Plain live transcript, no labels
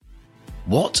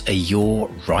What are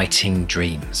your writing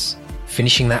dreams?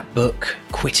 Finishing that book,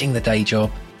 quitting the day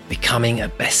job, becoming a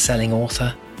best-selling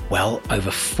author? Well, over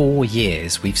 4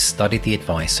 years, we've studied the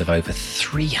advice of over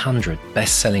 300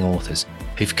 best-selling authors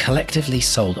who've collectively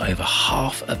sold over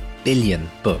 500 million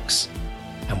books.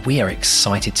 And we are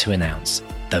excited to announce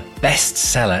the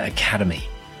Bestseller Academy.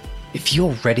 If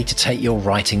you're ready to take your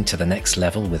writing to the next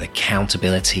level with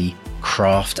accountability,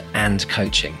 craft, and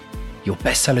coaching, your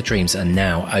bestseller dreams are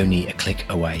now only a click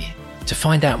away. To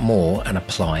find out more and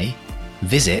apply,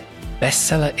 visit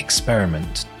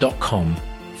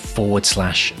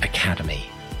bestsellerexperiment.com/academy.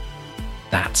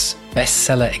 That's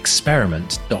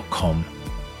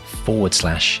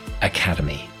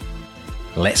bestsellerexperiment.com/academy.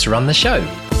 Let's run the show.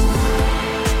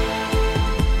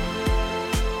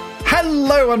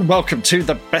 Hello and welcome to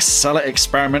the Bestseller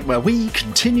Experiment, where we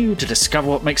continue to discover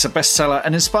what makes a bestseller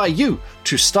and inspire you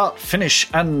to start, finish,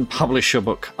 and publish your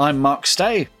book. I'm Mark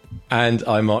Stay. And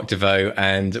I'm Mark DeVoe,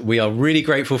 and we are really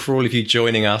grateful for all of you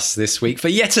joining us this week for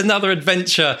yet another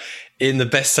adventure in the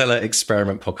Bestseller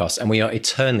Experiment podcast. And we are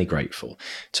eternally grateful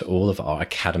to all of our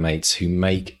academates who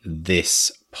make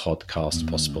this podcast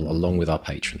possible, along with our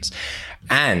patrons.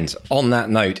 And on that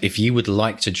note, if you would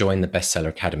like to join the Bestseller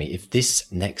Academy, if this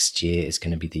next year is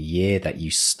going to be the year that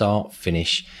you start,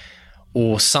 finish,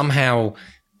 or somehow,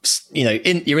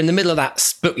 you're in the middle of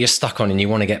that book you're stuck on and you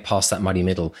want to get past that muddy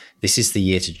middle, this is the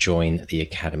year to join the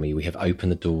Academy. We have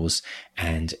opened the doors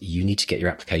and you need to get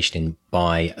your application in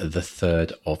by the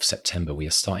 3rd of September. We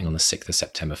are starting on the 6th of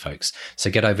September, folks. So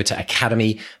get over to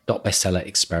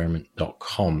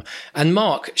academy.bestsellerexperiment.com. And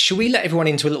Mark, should we let everyone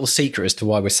into a little secret as to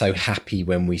why we're so happy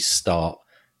when we start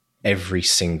every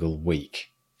single week?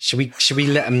 Should we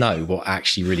let them know what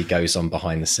actually really goes on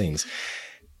behind the scenes?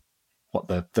 What,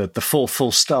 the 4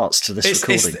 full starts to this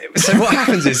recording? So what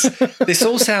happens is, this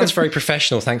all sounds very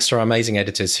professional thanks to our amazing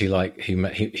editors who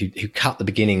cut the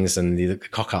beginnings and the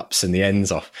cock ups and the ends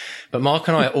off. But Mark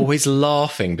and I are always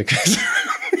laughing because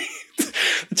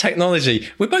the technology,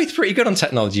 we're both pretty good on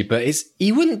technology, but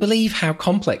you wouldn't believe how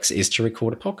complex it is to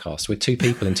record a podcast with 2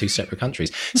 people in 2 separate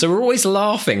countries. So we're always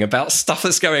laughing about stuff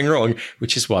that's going wrong,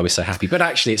 which is why we're so happy. But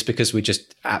actually it's because we're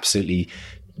just absolutely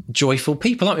joyful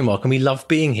people, aren't we, Mark? And we love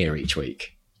being here each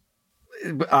week.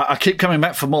 I keep coming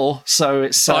back for more, so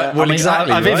it's. I've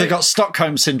either got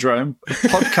Stockholm syndrome,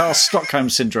 podcast Stockholm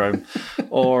syndrome,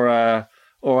 or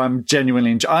I'm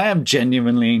genuinely. I am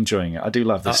genuinely enjoying it. I do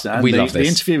love this. And we love this. The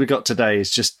interview we got today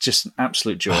is just an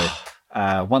absolute joy.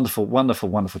 Wonderful, wonderful,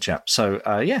 wonderful chap. So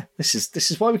this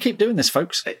is why we keep doing this,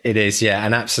 folks. It is, yeah,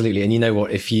 and absolutely. And you know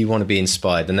what? If you want to be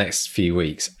inspired the next few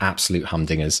weeks, absolute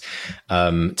humdingers.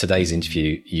 Today's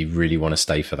interview, you really want to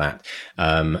stay for that.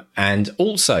 And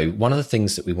also, one of the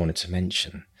things that we wanted to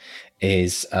mention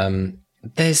is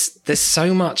there's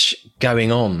so much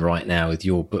going on right now with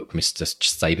your book, Mr.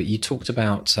 Stay. But you talked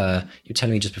about you were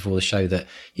telling me just before the show that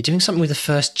you're doing something with the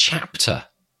first chapter.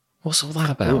 What's all that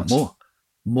about?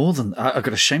 More than, I've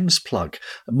got a shameless plug,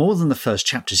 more than the first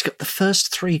chapter. He's got the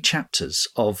first 3 chapters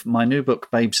of my new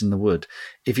book, Babes in the Wood,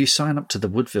 if you sign up to the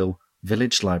Woodville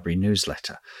Village Library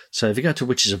newsletter. So if you go to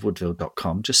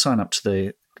witchesofwoodville.com, just sign up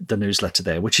to the newsletter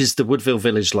there, which is the Woodville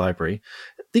Village Library.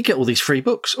 You get all these free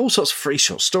books, all sorts of free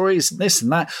short stories, this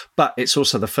and that, but it's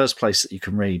also the first place that you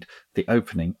can read the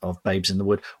opening of Babes in the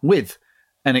Wood with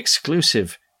an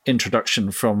exclusive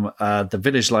introduction from the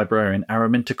village librarian,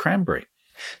 Araminta Cranberry.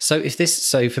 So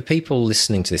for people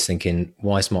listening to this thinking,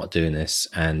 why is Mark doing this?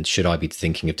 And should I be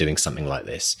thinking of doing something like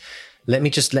this? Let me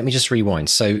just rewind.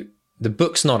 So the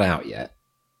book's not out yet.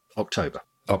 October.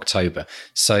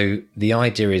 So the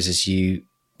idea is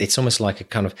it's almost like a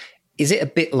kind of, is it a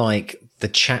bit like the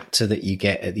chapter that you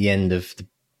get at the end of the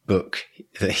book,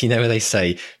 where they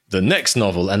say the next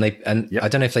novel, and yep. I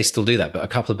don't know if they still do that, but a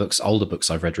couple of older books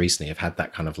I've read recently have had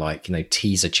that kind of like,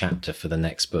 teaser chapter for the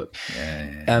next book.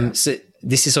 Yeah. So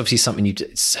this is obviously something you've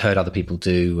heard other people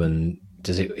do, and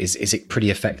is it pretty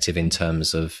effective in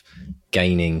terms of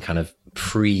gaining kind of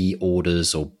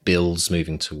pre-orders or builds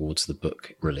moving towards the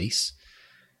book release?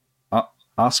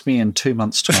 Ask me in 2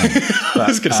 months' time. But, I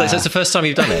was going to say, so it's the first time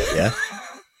you've done it, yeah?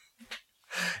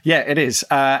 Yeah, it is,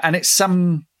 and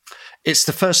it's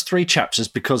the first 3 chapters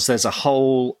because there's a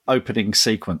whole opening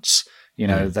sequence.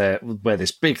 There where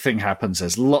this big thing happens,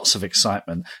 there's lots of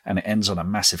excitement, and it ends on a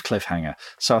massive cliffhanger.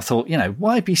 So I thought,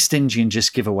 why be stingy and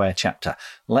just give away a chapter?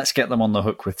 Let's get them on the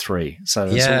hook with 3. So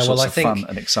there's all sorts of fun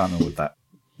and excitement with that.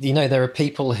 There are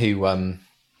people who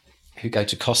who go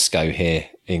to Costco here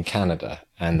in Canada,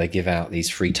 and they give out these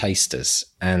free tasters,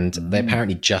 and they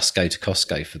apparently just go to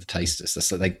Costco for the tasters.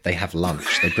 So they have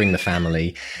lunch, they bring the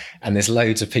family, and there's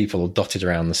loads of people dotted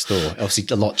around the store. Obviously,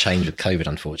 a lot changed with COVID,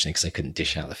 unfortunately, because they couldn't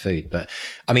dish out the food. But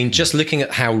I mean, just looking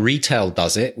at how retail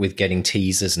does it with getting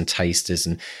teasers and tasters,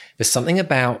 and there's something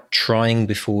about trying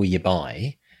before you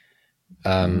buy.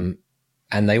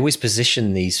 And they always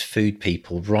position these food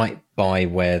people right by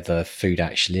where the food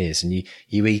actually is. And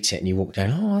you eat it and you walk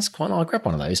down, oh, that's quite nice, I'll grab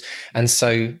one of those. And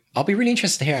so I'll be really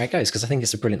interested to hear how it goes, because I think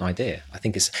it's a brilliant idea.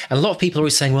 And a lot of people are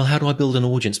always saying, well, how do I build an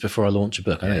audience before I launch a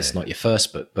book? I know it's not your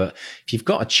first book, but if you've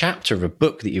got a chapter of a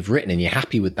book that you've written and you're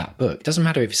happy with that book, it doesn't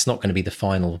matter if it's not going to be the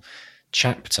final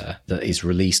chapter that is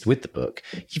released with the book.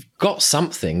 You've got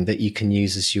something that you can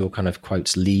use as your kind of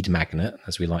quotes lead magnet,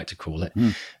 as we like to call it,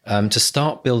 to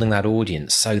start building that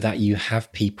audience so that you have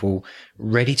people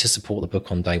ready to support the book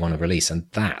on day one of release. And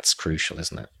that's crucial,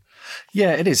 isn't it?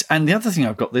 Yeah, it is. And the other thing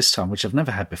I've got this time, which I've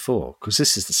never had before, because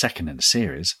this is the second in the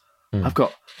series, I've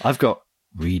got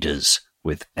readers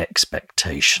with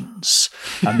expectations,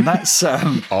 and that's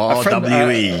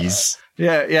RWEs.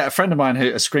 Yeah, a friend of mine,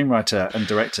 a screenwriter and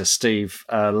director, Steve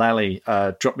Lally,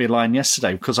 dropped me a line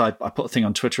yesterday because I put a thing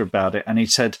on Twitter about it, and he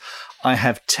said, I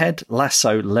have Ted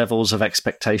Lasso levels of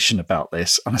expectation about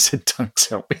this. And I said, don't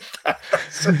tell me that.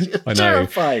 I know.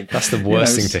 Terrifying. That's the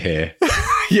worst thing to hear.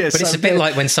 Yes, but it's a bit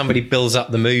like when somebody builds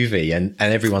up the movie and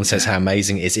everyone says how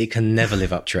amazing it is. It can never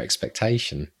live up to your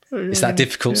expectation. It's that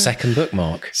difficult second book,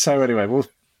 Mark. So anyway, well,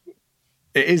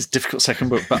 it is a difficult second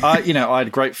book, but I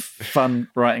had great fun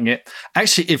writing it.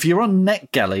 Actually, if you're on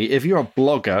NetGalley, if you're a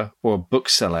blogger or a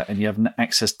bookseller and you have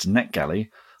access to NetGalley,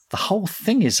 the whole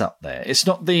thing is up there. It's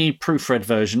not the proofread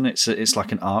version. It's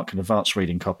like an ARC, an advanced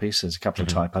reading copy. So there's a couple of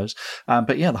typos.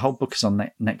 But yeah, the whole book is on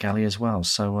NetGalley as well.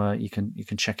 So you can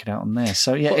check it out on there.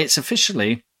 So yeah,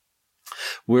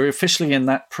 we're officially in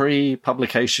that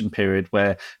pre-publication period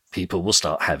where people will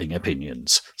start having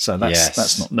opinions. So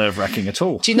that's not nerve-wracking at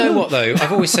all. Do you know what, though?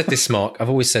 I've always said this, Mark. I've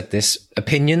always said this.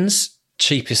 Opinions,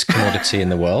 cheapest commodity in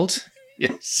the world.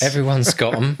 Yes. Everyone's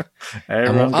got them.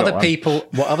 And what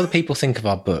other people think of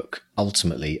our book,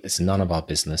 ultimately, it's none of our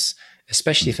business,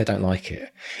 especially if they don't like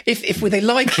it. If they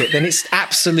like it, then it's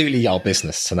absolutely our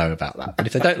business to know about that. But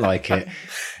if they don't like it,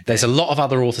 there's a lot of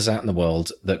other authors out in the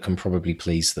world that can probably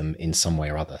please them in some way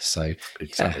or other. So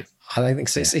exactly. I don't think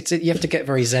so. It's you have to get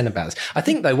very zen about this. I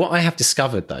think, though, what I have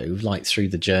discovered, though, like through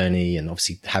the journey and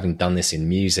obviously having done this in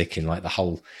music, in like the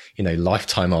whole,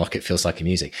 lifetime arc, it feels like in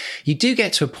music, you do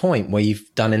get to a point where you've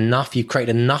done enough, you've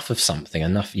created enough of something,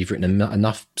 you've written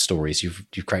enough stories, you've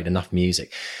created enough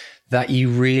music that you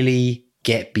really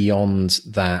get beyond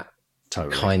that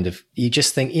kind of, you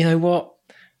just think, you know what?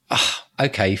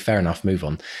 Okay, fair enough. Move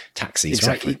on. Taxis,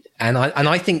 exactly. Right? And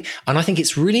I think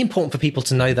it's really important for people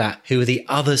to know that, who are the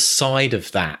other side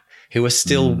of that, who are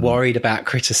still worried about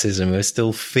criticism, who are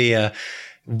still fear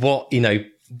what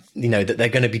that they're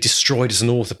going to be destroyed as an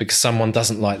author because someone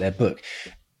doesn't like their book.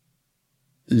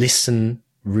 Listen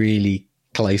really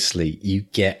closely. You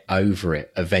get over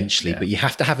it eventually, but you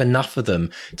have to have enough of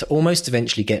them to almost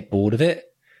eventually get bored of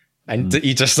it, and that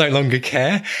you just no longer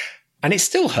care. And it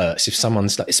still hurts if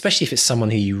someone's like, especially if it's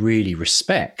someone who you really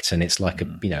respect and it's like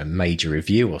a major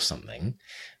review or something.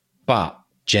 But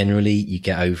generally you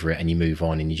get over it and you move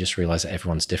on and you just realize that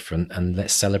everyone's different, and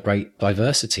let's celebrate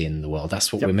diversity in the world.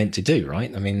 That's what we're meant to do,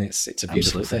 right? I mean, it's a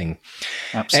beautiful thing.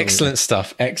 Absolutely. Excellent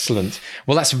stuff. Excellent.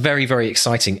 Well, that's very, very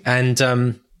exciting.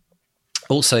 And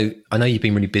also, I know you've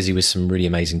been really busy with some really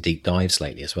amazing deep dives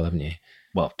lately as well, haven't you?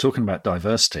 Well, talking about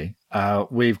diversity,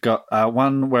 we've got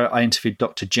one where I interviewed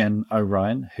Dr. Jen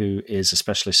O'Ryan, who is a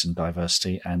specialist in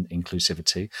diversity and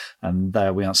inclusivity, and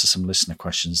there we answered some listener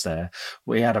questions there.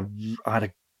 I had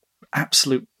an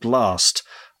absolute blast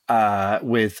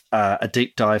with a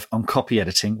deep dive on copy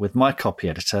editing with my copy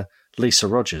editor, Lisa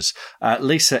Rogers.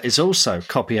 Lisa is also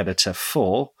copy editor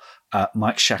for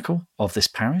Mike Shackle of This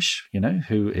Parish,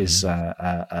 who is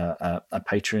a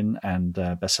patron and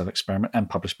bestseller experiment and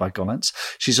published by Gollancz.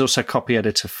 She's also copy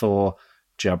editor for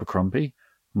J. Abercrombie,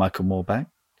 Michael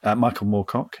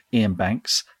Moorcock, Ian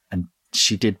Banks, and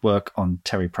she did work on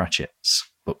Terry Pratchett's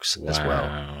books as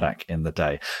well back in the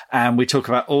day. And we talk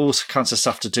about all kinds of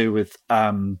stuff to do with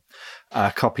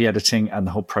copy editing and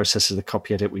the whole process of the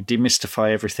copy edit. We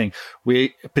demystify everything.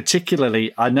 We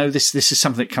particularly, I know this is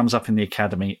something that comes up in the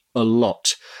academy a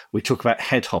lot. We talk about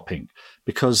head hopping,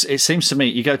 because it seems to me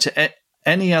you go to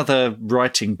any other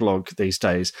writing blog these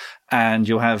days and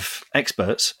you'll have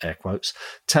experts, air quotes,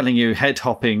 telling you head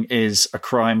hopping is a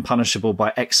crime punishable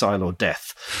by exile or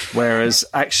death. Whereas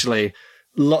actually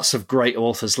lots of great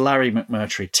authors, Larry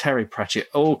McMurtry, Terry Pratchett,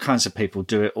 all kinds of people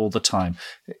do it all the time.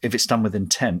 If it's done with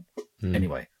intent.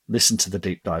 Anyway, listen to the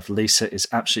deep dive. Lisa is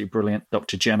absolutely brilliant.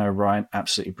 Dr. Jen O'Ryan,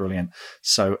 absolutely brilliant.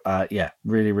 So,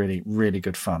 really, really, really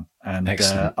good fun. And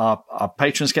our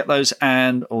patrons get those,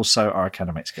 and also our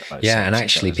academics get those. Yeah, and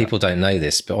actually, people don't know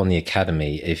this, but on the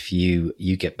Academy, if you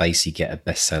get a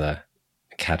Bestseller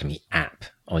Academy app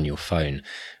on your phone,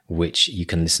 which you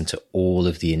can listen to all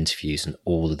of the interviews and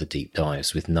all of the deep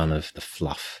dives with none of the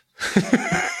fluff.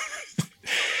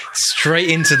 Straight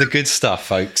into the good stuff,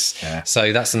 folks. Yeah.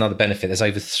 So that's another benefit. There's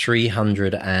over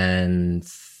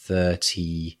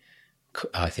 330,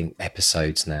 I think,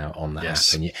 episodes now on the app,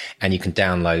 and you can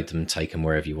download them, take them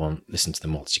wherever you want, listen to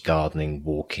them whilst you're gardening,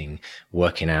 walking,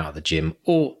 working out at the gym,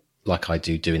 or like I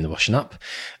do, doing the washing up.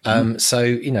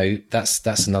 So,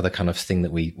 that's another kind of thing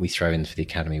that we throw in for the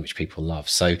Academy, which people love.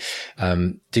 So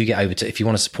do get over to, if you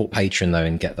want to support Patreon though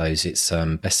and get those, it's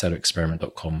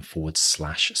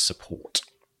bestsellerexperiment.com/support.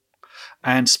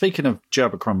 And speaking of Joe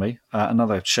Abercrombie,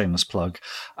 another shameless plug,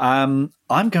 I'm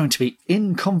going to be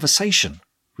in conversation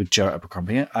with Joe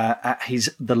Abercrombie at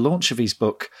the launch of his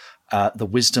book, The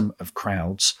Wisdom of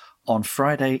Crowds, on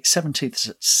Friday,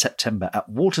 17th September at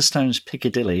Waterstones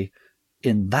Piccadilly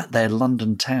in that there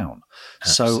London town.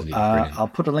 Absolutely, so I'll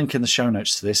put a link in the show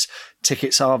notes to this.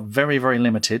 Tickets are very, very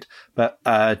limited, but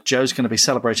Joe's going to be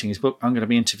celebrating his book. I'm going to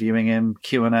be interviewing him,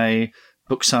 Q&A,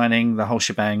 book signing, the whole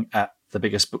shebang at the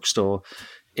biggest bookstore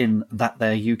in that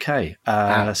there UK.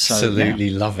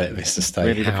 Absolutely love it, Mr. Stone.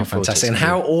 Really how fantastic. And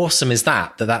how awesome is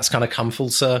that's kind of come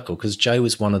full circle, because Joe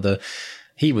was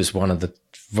he was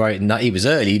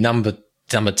early number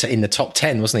in the top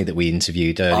 10, wasn't he, that we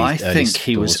interviewed early? I think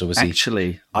he was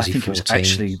actually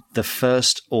the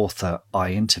first author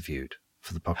I interviewed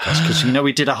for the podcast, because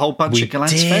we did a whole bunch of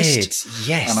Galance Fest.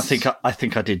 Yes. And I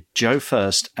think I did Joe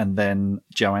first and then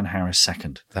Joanne Harris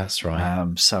second. That's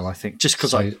right. So I think just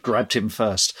because I grabbed him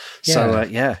first. Yeah. So I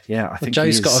think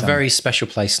Joe's got a very special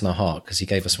place in our heart, because he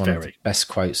gave us one of the best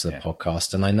quotes of the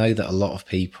podcast, and I know that a lot of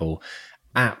people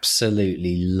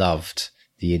absolutely loved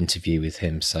the interview with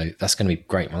him. So that's going to be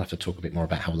great. We'll have to talk a bit more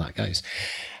about how that goes.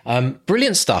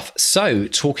 Brilliant stuff. So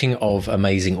talking of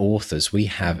amazing authors, we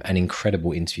have an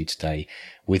incredible interview today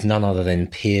with none other than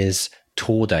Piers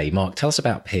Torday. Mark, tell us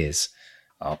about Piers.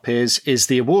 Piers is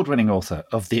the award-winning author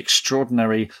of the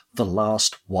extraordinary The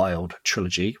Last Wild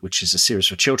trilogy, which is a series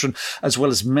for children, as well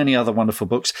as many other wonderful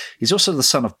books. He's also the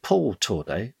son of Paul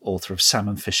Torday, author of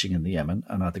Salmon Fishing in the Yemen,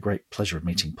 and I had the great pleasure of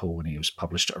meeting Paul when he was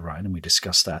published at Orion, and we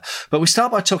discussed that. But we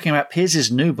start by talking about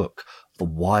Piers' new book, The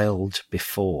Wild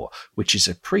Before, which is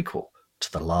a prequel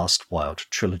to The Last Wild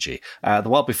trilogy. The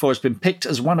Wild Before has been picked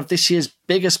as one of this year's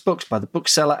biggest books by the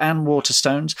bookseller and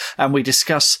Waterstones, and we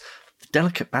discuss the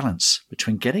delicate balance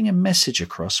between getting a message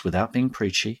across without being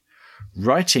preachy,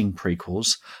 writing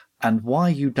prequels, and why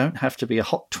you don't have to be a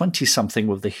hot 20-something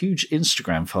with a huge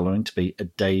Instagram following to be a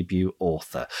debut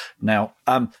author. Now,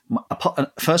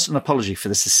 first, an apology for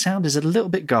this. The sound is a little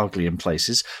bit gargly in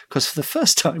places, because for the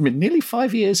first time in nearly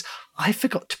 5 years, I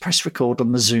forgot to press record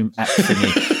on the Zoom app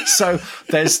thingy. So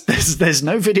there's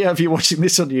no video of you watching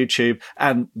this on YouTube,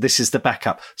 and this is the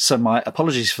backup. So my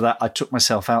apologies for that. I took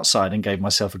myself outside and gave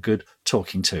myself a good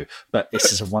talking to, but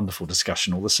this is a wonderful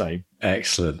discussion all the same.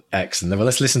 Excellent. Well,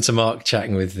 let's listen to Mark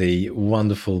chatting with the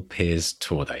wonderful Piers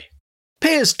Torday.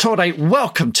 Piers Torday,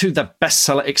 welcome to the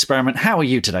Bestseller Experiment. How are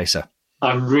you today, sir?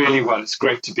 I'm really well. It's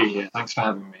great to be here. Thanks for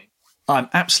having me. I'm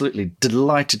absolutely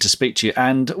delighted to speak to you,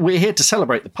 and we're here to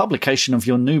celebrate the publication of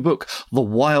your new book, The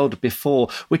Wild Before,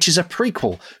 which is a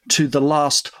prequel to the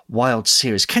Last Wild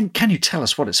series. Can you tell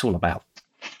us what it's all about?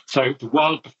 So The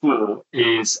Wild Before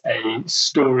is a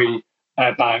story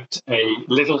about a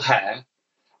little hare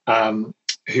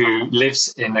who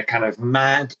lives in a kind of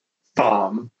mad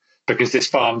farm, because this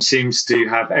farm seems to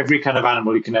have every kind of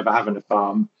animal you can ever have in a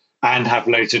farm and have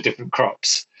loads of different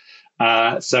crops.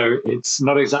 So it's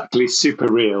not exactly super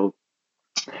real.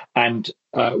 And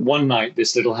one night,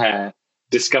 this little hare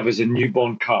discovers a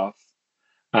newborn calf.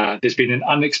 There's been an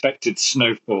unexpected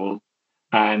snowfall,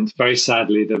 and very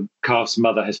sadly, the calf's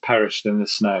mother has perished in the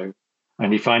snow.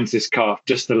 And he finds this calf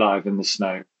just alive in the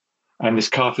snow. And this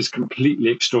calf is completely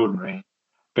extraordinary,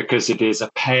 because it is a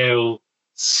pale,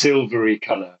 silvery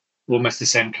colour, almost the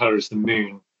same colour as the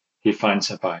moon he finds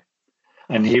her by.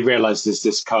 And he realizes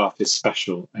this calf is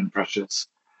special and precious.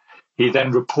 He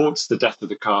then reports the death of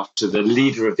the calf to the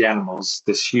leader of the animals,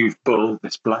 this huge bull,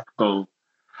 this black bull.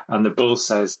 And the bull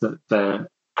says that the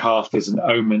calf is an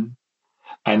omen.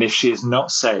 And if she is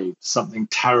not saved, something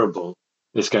terrible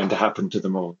is going to happen to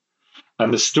them all.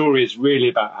 And the story is really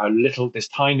about how this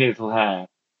tiny little hare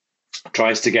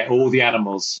tries to get all the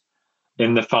animals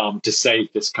in the farm to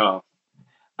save this calf.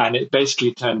 And it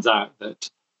basically turns out that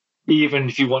even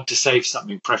if you want to save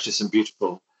something precious and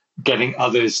beautiful, getting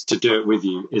others to do it with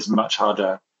you is much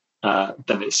harder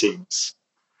than it seems.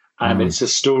 And it's a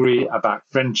story about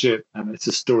friendship, and it's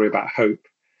a story about hope.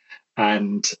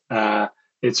 And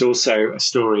it's also a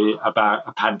story about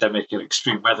a pandemic and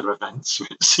extreme weather events,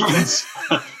 which seems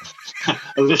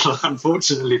a little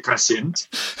unfortunately prescient.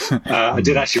 I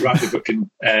did actually write the book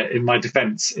in my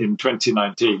defense in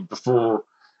 2019, before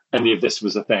any of this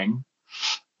was a thing.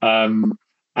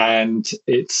 And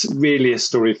it's really a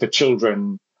story for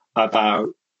children about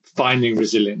finding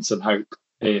resilience and hope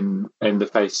in the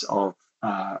face of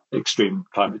extreme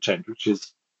climate change, which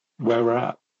is where we're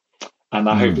at. And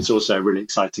I hope it's also a really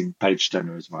exciting page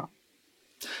turner as well.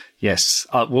 Yes,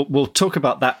 we'll talk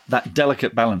about that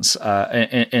delicate balance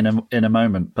in a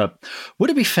moment. But would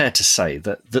it be fair to say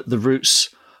that the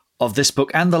roots of this book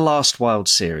and the Last Wild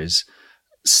series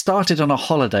started on a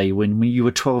holiday when you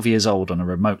were 12 years old on a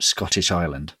remote Scottish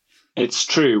island? It's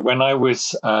true. When I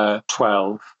was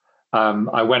 12,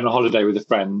 I went on holiday with a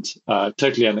friend,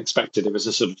 totally unexpected. It was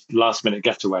a sort of last-minute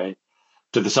getaway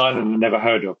to this island I'd never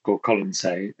heard of called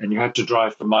Colonsay, and you had to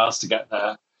drive for miles to get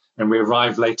there. And we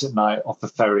arrived late at night off the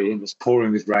ferry, and it was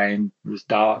pouring with rain. It was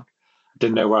dark. I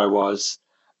didn't know where I was.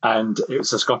 And it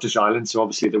was a Scottish island, so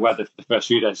obviously the weather for the first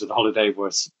few days of the holiday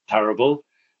was terrible.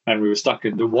 And we were stuck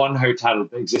in the one hotel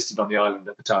that existed on the island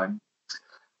at the time.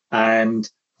 And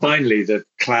finally, the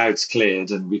clouds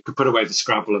cleared, and we could put away the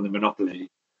Scrabble and the Monopoly.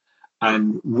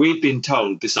 And we'd been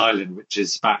told this island, which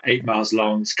is about 8 miles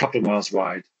long, it's a couple of miles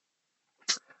wide,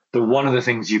 that one of the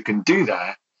things you can do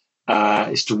there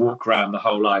is to walk around the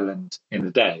whole island in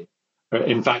a day.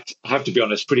 In fact, I have to be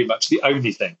honest, pretty much the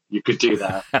only thing you could do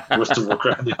there was to walk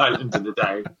around the island in a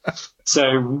day. So,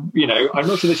 I'm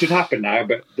not sure this should happen now,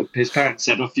 but his parents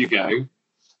said, off you go.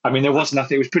 I mean, there was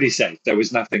nothing, it was pretty safe. There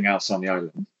was nothing else on the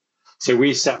island. So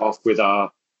we set off with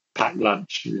our packed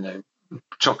lunch,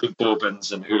 chocolate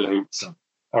bourbons and hula hoops and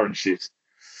orange juice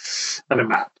and a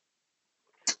map.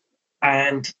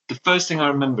 And the first thing I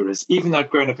remember is, even though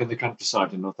I'd grown up in the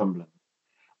countryside in Northumberland,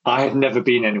 I had never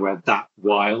been anywhere that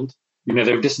wild.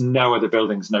 There were just no other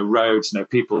buildings, no roads, no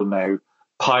people, no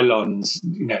pylons,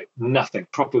 nothing,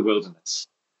 proper wilderness.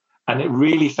 And it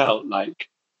really felt like,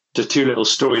 to two little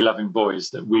story-loving boys,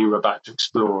 that we were about to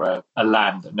explore a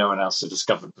land that no one else had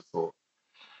discovered before.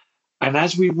 And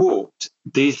as we walked,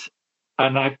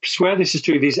 and I swear this is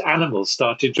true, these animals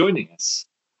started joining us.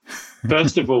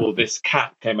 First of all, this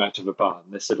cat came out of a barn,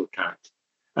 this little cat.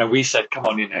 And we said, come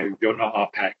on, you're not our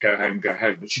pet, go home, go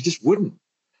home. But she just wouldn't.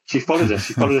 She followed us.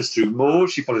 She followed us through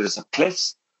moors. She followed us up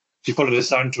cliffs. She followed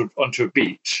us onto a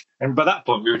beach. And by that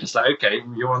point, we were just like, okay,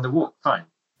 you're on the walk, fine.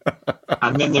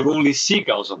 And then there were all these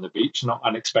seagulls on the beach, not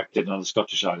unexpected on a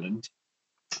Scottish island.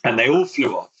 And they all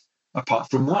flew off,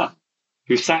 apart from one,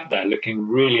 who sat there looking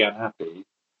really unhappy.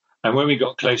 And when we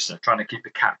got closer, trying to keep the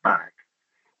cat back,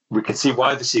 we could see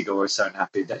why the seagull was so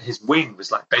unhappy, that his wing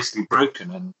was like basically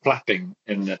broken and flapping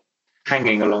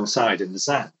hanging alongside in the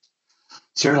sand.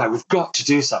 So we're like, we've got to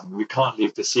do something. We can't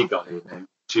leave the seagull here.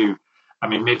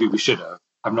 Maybe we should have.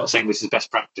 I'm not saying this is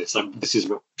best practice. This is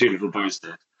what two little boys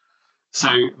did. So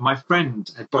my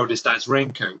friend had borrowed his dad's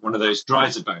raincoat, one of those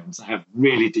dryzer bones that have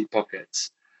really deep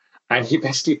pockets. And he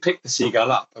basically picked the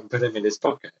seagull up and put him in his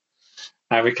pocket.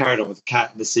 And we carried on with the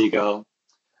cat and the seagull.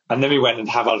 And then we went and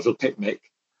have our little picnic.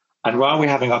 And while we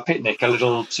were having our picnic, a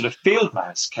little sort of field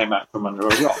mouse came out from under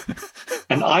a rock.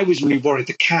 And I was really worried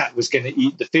the cat was going to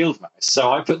eat the field mouse.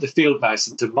 So I put the field mouse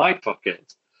into my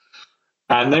pocket.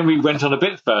 And then we went on a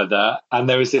bit further, and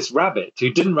there was this rabbit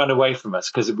who didn't run away from us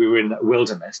because we were in the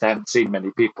wilderness. They hadn't seen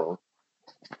many people.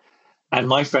 And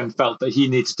my friend felt that he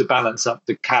needed to balance up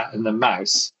the cat and the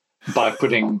mouse by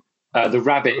putting the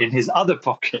rabbit in his other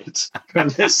pocket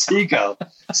and the seagull.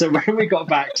 So when we got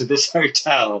back to this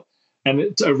hotel, and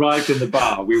it arrived in the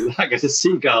bar, we were like, a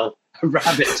seagull, a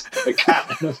rabbit, a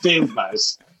cat, and a field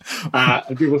mouse.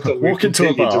 And people thought we were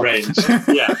completely deranged.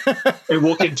 Yeah, and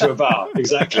walk into a bar,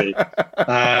 exactly.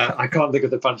 I can't think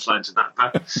of the punchline to that,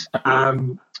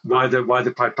 but why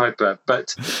the Pied Piper?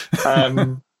 But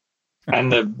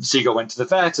and the seagull went to the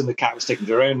vet, and the cat was taken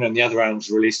to her own, and the other animals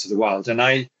were released to the wild. And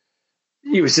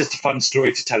it was just a fun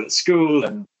story to tell at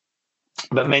school.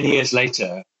 But many years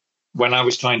later, when I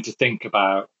was trying to think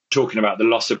about talking about the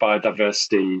loss of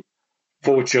biodiversity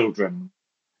for children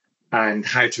and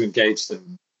how to engage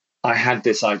them, I had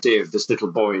this idea of this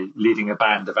little boy leading a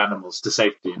band of animals to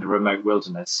safety in a remote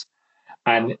wilderness.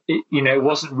 And it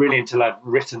wasn't really until I'd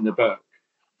written the book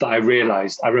that I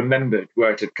remembered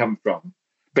where it had come from.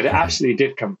 But it absolutely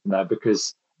did come from there,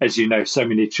 because as you know, so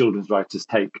many children's writers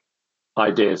take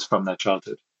ideas from their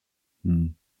childhood.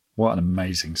 What an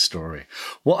amazing story.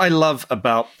 What I love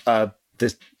about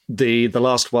the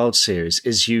Last Wild series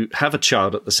is you have a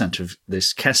child at the centre of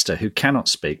this, Kester, who cannot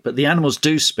speak, but the animals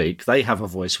do speak. They have a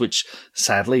voice, which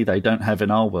sadly they don't have in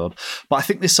our world. But I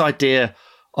think this idea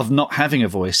of not having a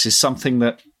voice is something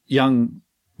that young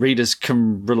readers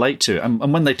can relate to.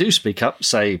 And when they do speak up,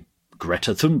 say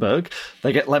Greta Thunberg,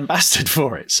 they get lambasted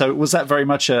for it. So was that very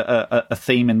much a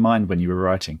theme in mind when you were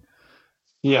writing?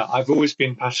 Yeah, I've always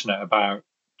been passionate about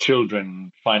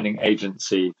children finding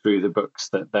agency through the books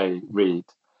that they read.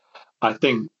 I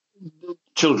think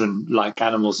children like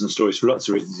animals and stories for lots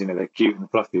of reasons. They're cute and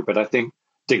fluffy, but I think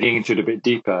digging into it a bit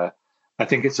deeper, I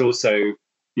think it's also,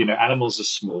 animals are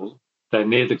small, they're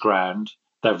near the ground,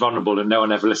 they're vulnerable, and no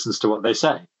one ever listens to what they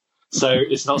say. So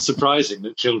it's not surprising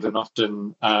that children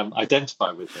often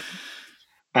identify with them.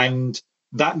 And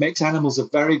that makes animals a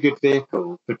very good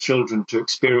vehicle for children to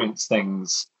experience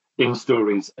things in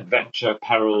stories, adventure,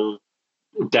 peril,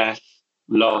 death,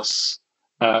 loss,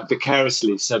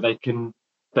 vicariously, so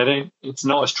it's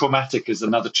not as traumatic as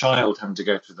another child having to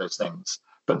go through those things,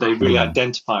 but they really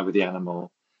identify with the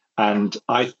animal. And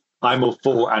I'm all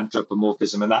for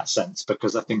anthropomorphism in that sense,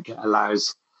 because I think it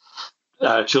allows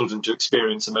children to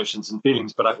experience emotions and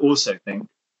feelings, but I also think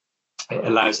it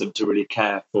allows them to really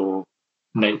care for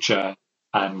nature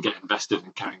and get invested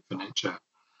in caring for nature.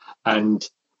 And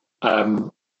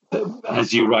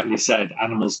as you rightly said,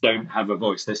 animals don't have a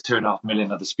voice. There's 2.5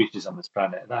 million other species on this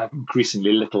planet that have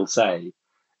increasingly little say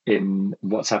in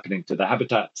what's happening to their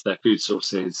habitats, their food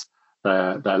sources,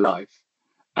 their life.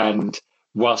 And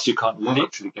whilst you can't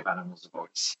literally give animals a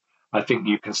voice, I think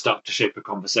you can start to shape a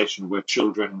conversation where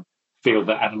children feel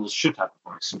that animals should have a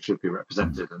voice and should be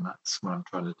represented. And that's what I'm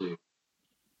trying to do.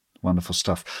 Wonderful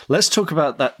stuff. Let's talk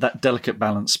about that delicate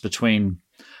balance between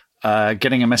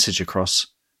getting a message across,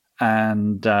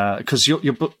 and because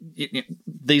your book,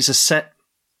 these are set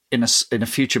in a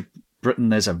future Britain.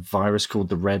 There's a virus called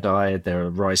the Red Eye. There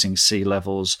are rising sea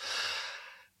levels.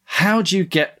 How do you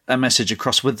get a message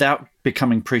across without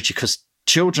becoming preachy? Because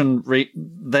children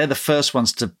they're the first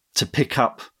ones to pick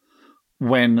up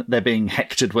when they're being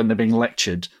hectored, when they're being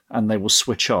lectured, and they will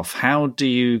switch off. How do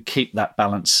you keep that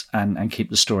balance and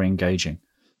keep the story engaging?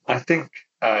 I think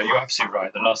you're absolutely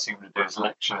right. The last thing we do is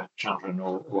lecture children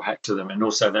or hector them. And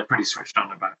also they're pretty switched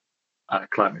on about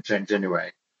climate change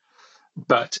anyway.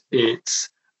 But it's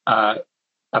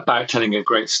about telling a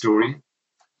great story.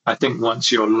 I think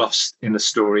once you're lost in the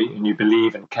story and you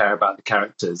believe and care about the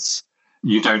characters,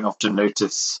 you don't often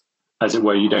notice, as it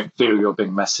were, you don't feel you're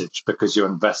being messaged because you're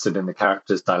invested in the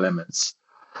characters' dilemmas.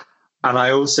 And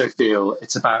I also feel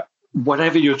it's about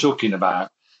whatever you're talking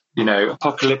about,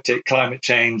 apocalyptic climate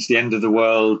change, the end of the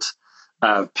world,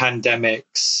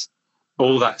 pandemics,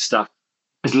 all that stuff.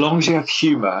 As long as you have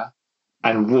humor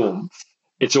and warmth,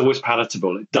 it's always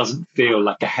palatable. It doesn't feel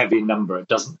like a heavy number. It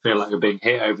doesn't feel like you're being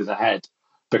hit over the head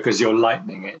because you're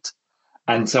lightening it.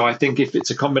 And so I think if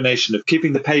it's a combination of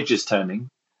keeping the pages turning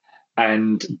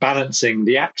and balancing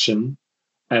the action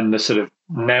and the sort of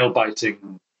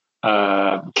nail-biting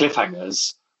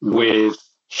cliffhangers with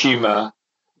humor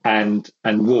and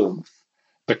warmth,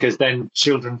 because then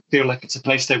children feel like it's a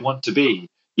place they want to be,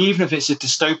 even if it's a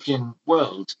dystopian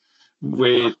world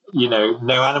with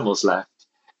no animals left.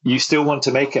 You still want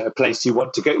to make it a place you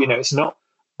want to go. It's not.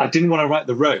 I didn't want to write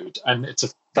The Road, and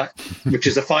which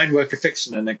is a fine work of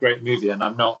fiction and a great movie, and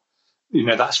I'm not.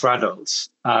 That's for adults.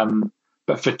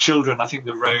 But for children, I think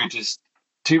The Road is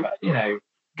too.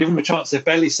 Give them a chance. They've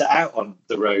barely set out on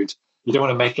the road. You don't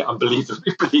want to make it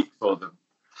unbelievably bleak for them.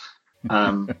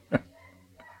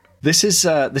 This is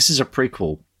a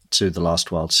prequel to the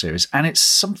Last Wild series, and it's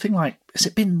something like, has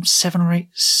it been 7 or 8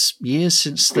 years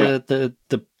since the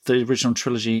original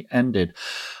trilogy ended?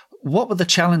 What were the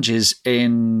challenges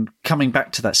in coming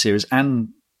back to that series and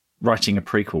writing a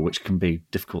prequel, which can be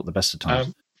difficult at the best of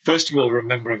times? First of all,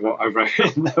 remembering what I wrote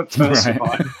in the first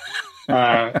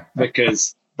one,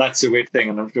 because that's a weird thing,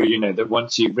 and I'm sure you know that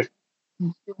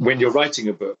when you're writing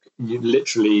a book, you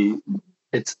literally,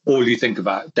 it's all you think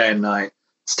about day and night,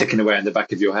 sticking away in the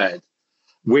back of your head.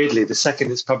 Weirdly, the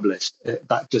second it's published, it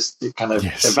kind of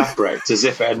evaporates as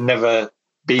if it had never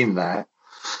been there.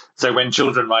 So when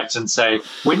children write and say,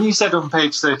 when you said on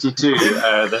page 32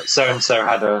 that so-and-so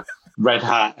had a red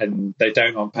hat and they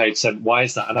don't on page 7, why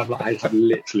is that? And I'm like, I have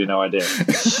literally no idea.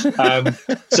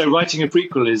 So writing a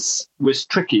prequel was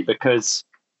tricky because,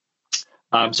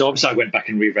 so obviously I went back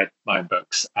and reread my own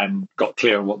books and got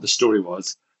clear on what the story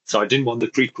was. So I didn't want the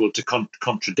prequel to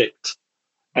contradict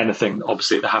anything,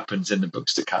 obviously, that happens in the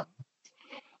books to come.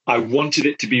 I wanted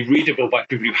it to be readable by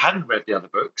people who hadn't read the other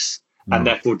books and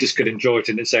therefore just could enjoy it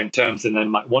in its own terms and then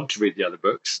might want to read the other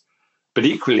books. But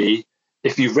equally,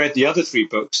 if you've read the other 3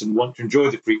 books and want to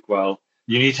enjoy the prequel,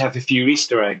 you need to have a few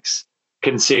Easter eggs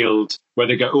concealed where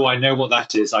they go, oh, I know what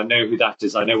that is. I know who that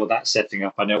is. I know what that's setting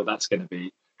up. I know what that's going to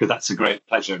be, because that's a great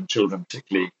pleasure and children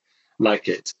particularly like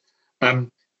it. But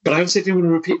I also didn't want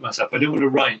to repeat myself. I didn't want to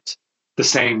write the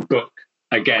same book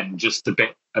again, just a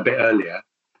bit earlier.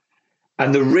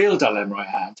 And the real dilemma I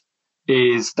had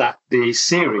is that the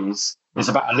series is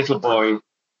about a little boy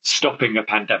stopping a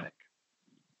pandemic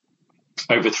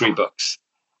over 3 books.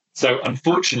 So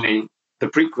unfortunately, the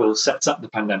prequel sets up the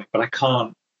pandemic, but I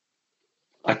can't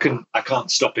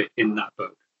stop it in that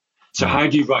book. So how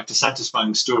do you write a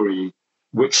satisfying story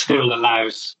which still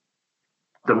allows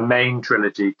the main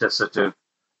trilogy to sort of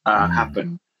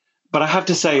happen? But I have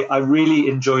to say, I really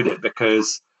enjoyed it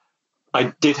because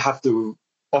I did have to.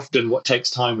 Often what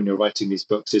takes time when you're writing these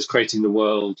books is creating the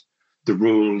world, the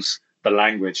rules, the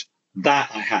language. That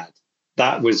I had.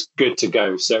 That was good to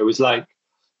go. So it was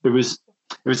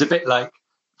a bit like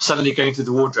suddenly going through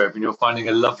the wardrobe and you're finding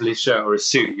a lovely shirt or a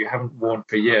suit you haven't worn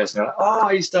for years. And you're like, oh,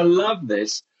 I used to love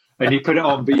this. And you put it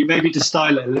on, but you maybe just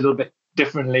style it a little bit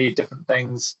differently, different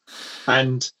things.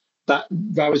 And that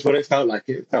was what it felt like.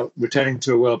 It felt returning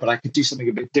to a world, but I could do something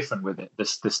a bit different with it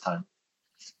this time.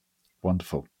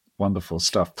 Wonderful. Wonderful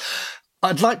stuff.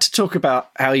 I'd like to talk about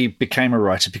how you became a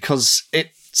writer, because it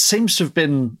seems to have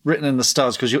been written in the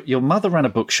stars, because your mother ran a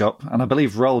bookshop, and I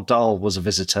believe Roald Dahl was a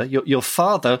visitor. Your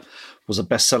father was a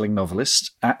best-selling novelist,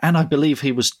 and I believe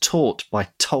he was taught by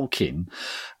Tolkien.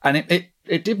 And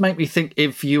it did make me think,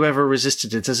 if you ever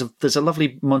resisted it, there's a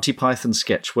lovely Monty Python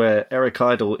sketch where Eric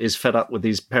Idle is fed up with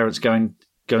his parents going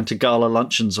to gala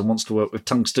luncheons and wants to work with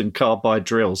tungsten carbide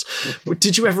drills.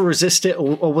 Did you ever resist it,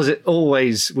 or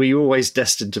were you always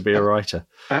destined to be a writer?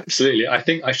 Absolutely. I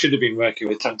think I should have been working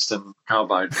with tungsten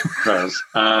carbide drills.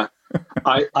 The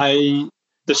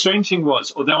strange thing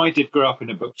was, although I did grow up in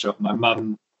a bookshop, my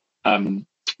mum,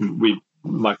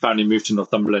 my family moved to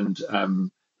Northumberland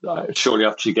shortly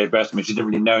after she gave birth to me. She didn't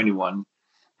really know anyone,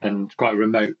 and quite a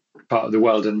remote part of the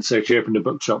world. And so she opened a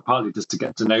bookshop partly just to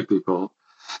get to know people.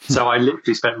 So I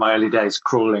literally spent my early days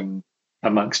crawling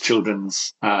amongst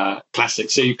children's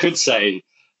classics. So you could say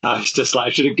I was just like, I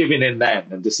should have given in then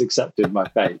and just accepted my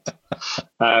fate.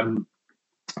 And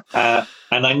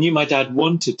I knew my dad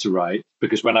wanted to write,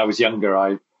 because when I was younger,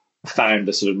 I found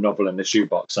a sort of novel in a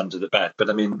shoebox under the bed. But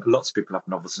I mean, lots of people have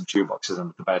novels and shoeboxes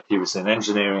under the bed. He was in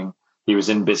engineering, he was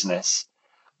in business,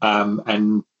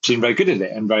 and seemed very good at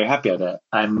it and very happy at it.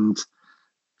 And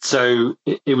so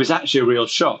it was actually a real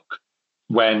shock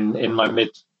when in my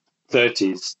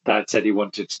mid-30s, Dad said he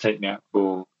wanted to take me out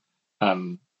for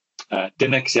dinner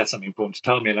because he had something important to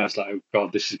tell me. And I was like, oh,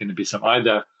 God, this is going to be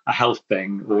either a health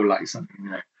thing or like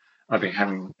something, I've been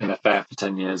having an affair for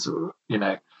 10 years, or,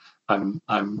 I'm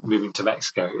moving to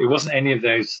Mexico. It wasn't any of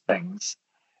those things.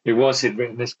 It was he'd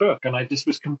written this book, and I just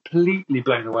was completely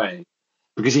blown away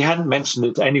because he hadn't mentioned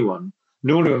it to anyone.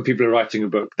 Normally when people are writing a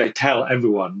book, they tell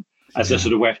everyone as a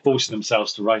sort of way of forcing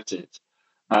themselves to write it.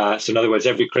 So in other words,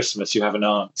 every Christmas you have an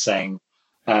aunt saying,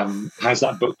 how's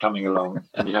that book coming along?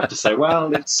 And you have to say,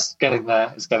 well, it's getting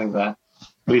there.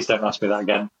 Please don't ask me that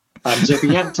again. So if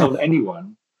he hadn't told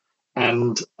anyone,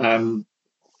 and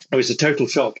it was a total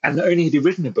shock. And not only had he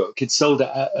written a book, he'd sold it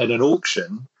at an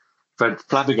auction for a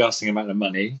flabbergasting amount of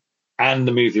money and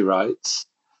the movie rights.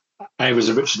 And it was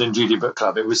a Richard and Judy book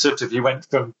club. It was sort of, he went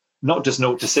from not just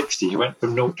 0 to 60, he went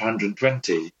from 0 to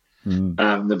 120.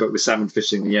 The book was Salmon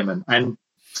Fishing in Yemen. And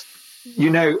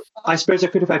I suppose I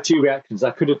could have had 2 reactions.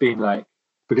 I could have been like,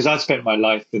 because I'd spent my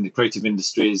life in the creative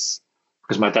industries,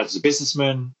 because my dad was a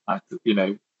businessman,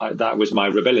 that was my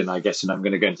rebellion, I guess, and I'm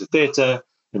going to go into theatre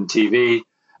and TV.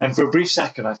 And for a brief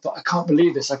second, I thought, I can't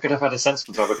believe this. I could have had a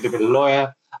sensible job. I could have been a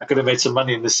lawyer. I could have made some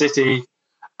money in the city.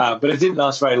 But it didn't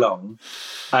last very long.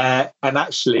 And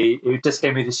actually, it just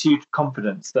gave me this huge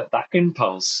confidence that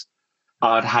impulse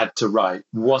I'd had to write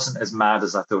wasn't as mad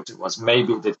as I thought it was.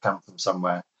 Maybe it did come from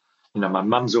somewhere. My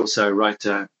mum's also a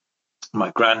writer. My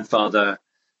grandfather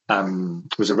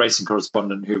was a racing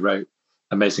correspondent who wrote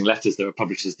amazing letters that were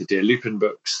published as the Dear Lupin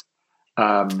books.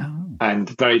 And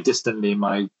very distantly,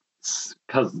 my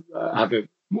cousin,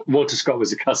 Walter Scott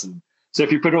was a cousin. So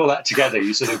if you put all that together,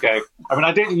 you sort of go, I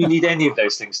don't think you need any of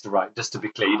those things to write, just to be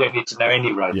clear. You don't need to know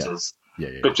any writers.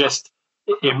 Yeah. But just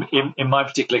in my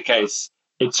particular case,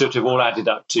 it sort of all added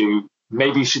up to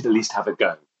maybe you should at least have a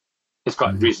go. It's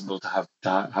quite reasonable to have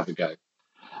a go.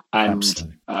 And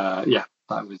that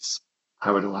was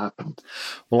how it all happened.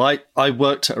 Well, I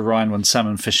worked at Orion when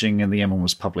Salmon Fishing in the Yemen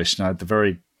was published, and I had the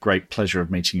very great pleasure of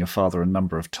meeting your father a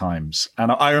number of times.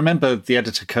 And I remember the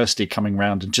editor Kirsty coming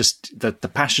round and just the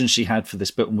passion she had for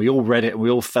this book, and we all read it and we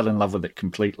all fell in love with it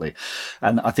completely.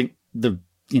 And I think the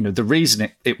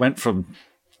reason it went from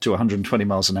to 120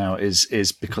 miles an hour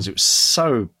is because it was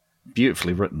so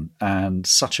beautifully written and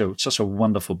such a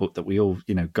wonderful book that we all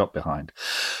got behind.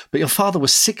 But your father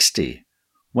was 60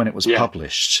 when it was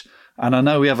published. And I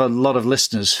know we have a lot of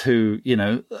listeners who,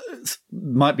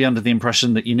 might be under the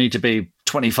impression that you need to be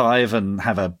 25 and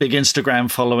have a big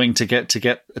Instagram following to get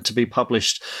to be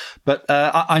published. But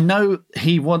I know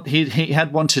he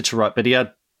had wanted to write, but he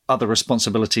had other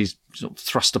responsibilities sort of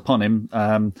thrust upon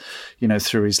him,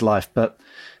 through his life. But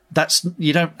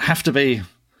you don't have to be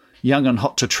young and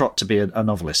hot to trot to be a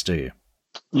novelist, do you?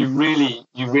 You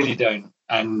really don't.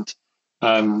 And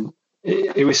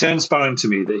it was so inspiring to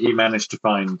me that he managed to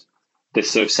find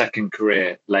this sort of second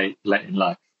career late in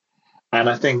life. And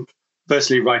I think,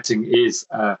 firstly, writing is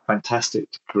a fantastic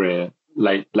career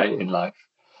late in life,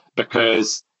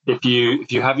 because if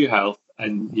you have your health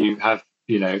and you have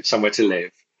somewhere to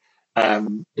live,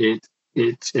 and you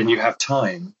have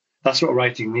time, that's what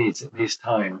writing needs. It needs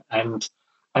time. And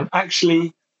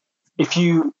actually,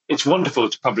 it's wonderful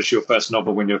to publish your first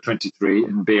novel when you're 23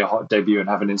 and be a hot debut and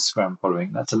have an Instagram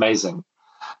following. That's amazing.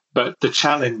 But the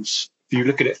challenge, if you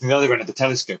look at it from the other end of the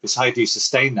telescope, is how do you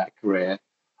sustain that career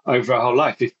over a whole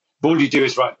life? If all you do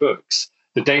is write books,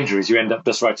 the danger is you end up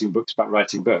just writing books about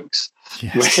writing books.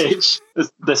 Yes. Which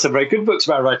there's some very good books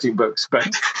about writing books,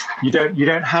 but you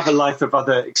don't have a life of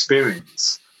other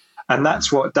experience. And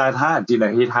that's what Dad had.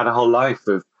 He'd had a whole life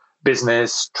of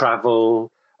business,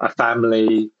 travel, a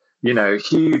family,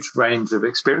 huge range of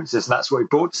experiences. And that's what he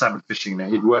brought to salmon fishing.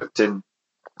 He'd worked in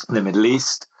the Middle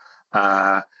East,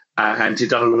 and he'd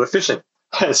done a lot of fishing.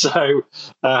 So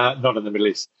not in the Middle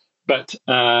East, but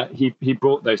he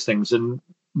brought those things. And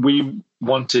we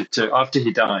wanted to, after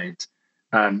he died,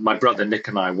 my brother Nick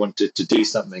and I wanted to do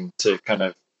something to kind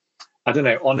of,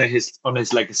 honor his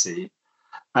legacy.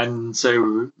 And so we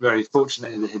were very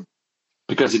fortunate that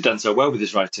because he'd done so well with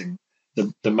his writing,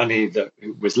 the money that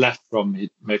was left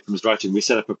he'd made from his writing, we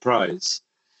set up a prize,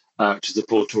 which is the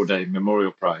Paul Torday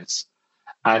Memorial Prize.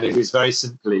 And it was very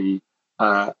simply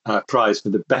a prize for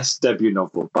the best debut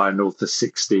novel by an author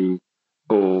 60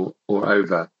 or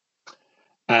over.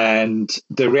 And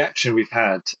the reaction we've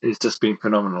had has just been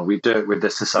phenomenal. We do it with the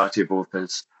Society of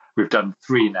Authors. We've done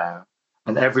 3 now,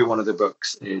 and every one of the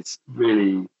books is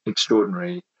really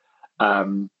extraordinary.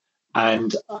 And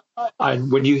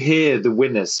when you hear the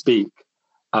winners speak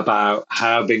about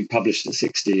how being published at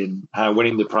 60 and how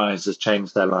winning the prize has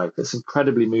changed their life, it's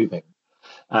incredibly moving.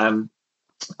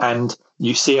 And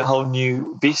you see a whole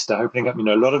new vista opening up. A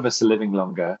lot of us are living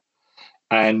longer.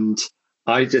 And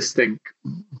I just think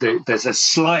that there's a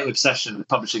slight obsession in the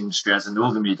publishing industry, as in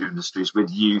all the media industries,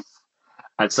 with youth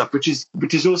and stuff, which is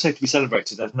also to be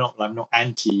celebrated. I'm not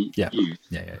anti-youth.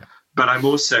 Yeah. But I'm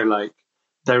also like,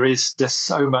 there is just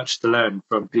so much to learn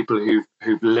from people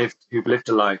who've lived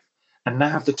a life and now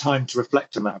have the time to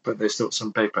reflect on that, put those thoughts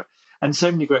on paper. And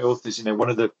so many great authors. One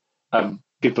of the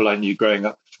people I knew growing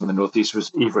up from the Northeast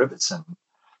was Eva Ibbotson,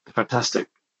 the fantastic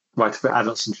writer for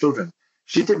adults and children.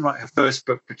 She didn't write her first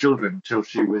book for children until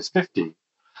she was 50.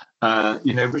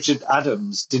 Richard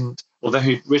Adams didn't, although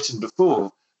he'd written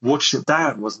before, Watered It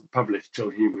Down wasn't published till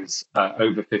he was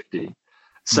over 50.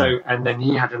 So, and then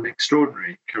he had an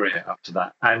extraordinary career after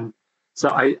that. And so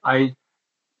I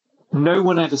no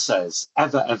one ever says,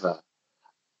 ever,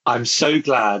 I'm so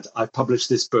glad I published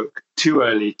this book too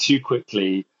early, too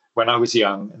quickly, when I was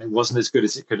young, and it wasn't as good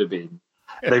as it could have been.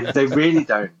 They really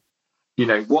don't.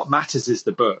 What matters is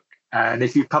the book. And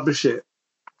if you publish it,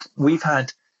 we've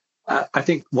had, I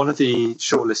think one of the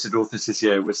shortlisted authors this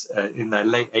year was in their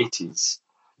late 80s.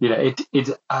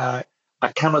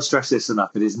 I cannot stress this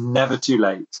enough. It is never too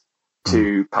late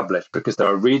to publish, because there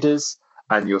are readers,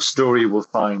 and your story will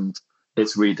find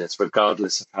its readers,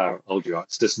 regardless of how old you are.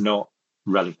 It's just not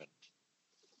relevant.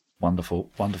 Wonderful,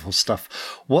 wonderful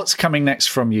stuff. What's coming next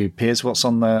from you, Piers? What's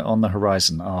on the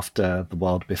horizon after The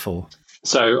Wild Before?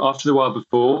 So after The Wild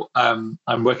Before, I'm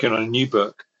working on a new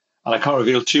book, and I can't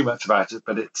reveal too much about it,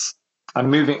 but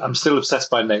I'm still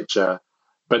obsessed by nature,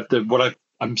 but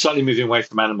I'm slightly moving away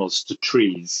from animals to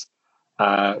trees.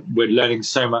 We're learning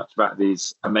so much about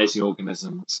these amazing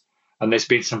organisms, and there's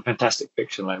been some fantastic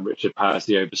fiction like Richard Powers'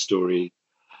 The Overstory,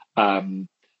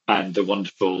 and the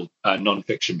wonderful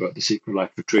non-fiction book, The Secret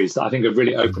Life of Trees, that I think have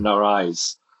really opened our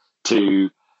eyes to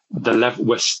the level.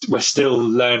 We're still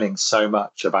learning so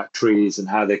much about trees and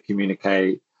how they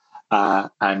communicate,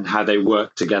 and how they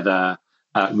work together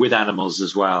with animals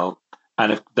as well,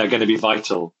 and if they're going to be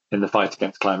vital in the fight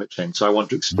against climate change. So I want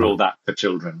to explore that for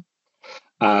children.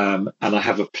 And I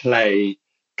have a play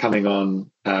coming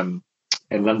on in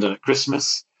London at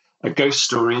Christmas, a ghost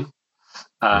story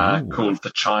called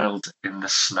The Child in the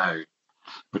Snow,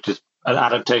 which is an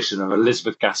adaptation of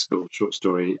Elizabeth Gaskell short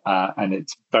story, and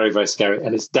it's very, very scary,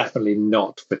 and it's definitely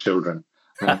not for children.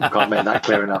 I can't make that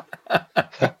clear enough.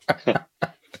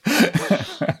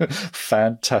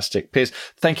 Fantastic. Piers,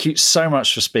 thank you so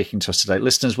much for speaking to us today.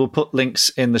 Listeners, we'll put links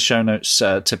in the show notes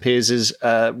to Piers's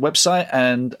website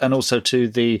and also to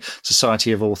the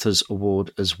Society of Authors Award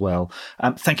as well.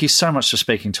 Thank you so much for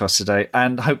speaking to us today,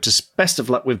 and hope to best of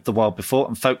luck with The Wild Before.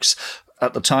 And folks,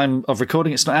 at the time of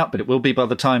recording, it's not out, but it will be by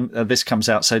the time this comes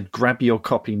out. So grab your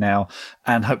copy now,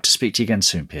 and hope to speak to you again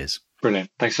soon, Piers.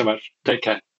 Brilliant. Thanks so much. Take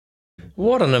care.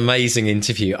 What an amazing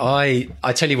interview. I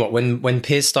tell you what, when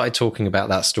Piers started talking about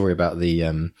that story about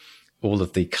the all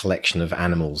of the collection of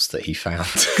animals that he found,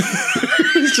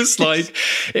 it's just like,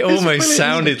 it almost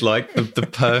sounded like the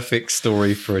perfect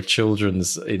story for a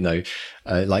children's, like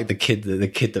the kid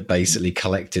that basically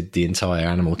collected the entire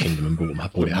animal kingdom and brought it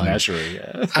home. Menagerie,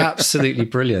 yeah. Absolutely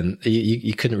brilliant.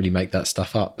 You couldn't really make that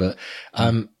stuff up. But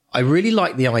I really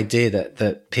like the idea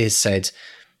that Piers said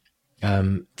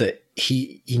that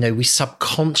we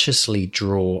subconsciously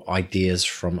draw ideas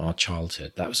from our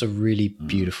childhood. That was a really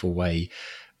beautiful way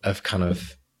of kind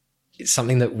of, it's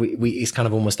something that we is kind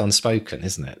of almost unspoken,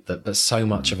 isn't it? But so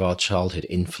much of our childhood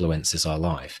influences our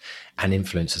life and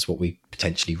influences what we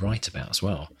potentially write about as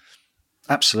well.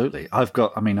 Absolutely. I've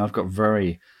got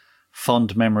very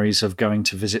fond memories of going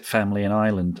to visit family in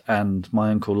Ireland and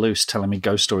my Uncle Luce telling me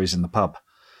ghost stories in the pub,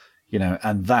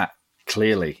 and that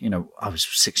clearly, I was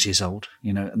 6 years old,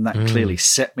 and that clearly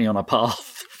set me on a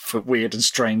path for weird and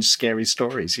strange, scary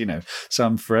stories, So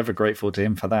I'm forever grateful to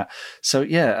him for that. So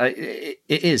yeah, it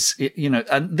is,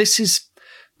 and this is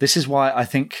why I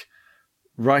think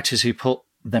writers who put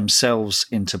themselves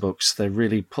into books, they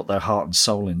really put their heart and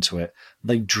soul into it.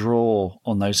 They draw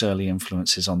on those early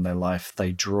influences on their life.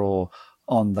 They draw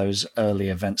on those early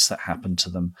events that happened to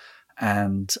them,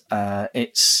 and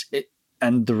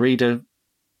and the reader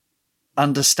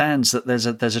understands that there's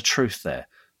a truth there,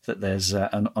 that there's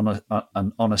an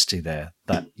honesty there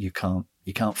that you can't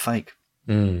fake.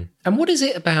 And what is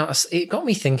it about us? It got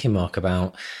me thinking, Mark,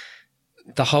 about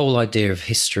the whole idea of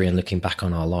history and looking back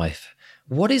on our life.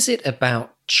 What is it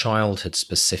about childhood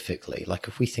specifically? Like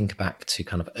if we think back to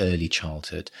kind of early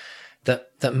childhood,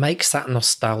 that makes that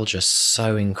nostalgia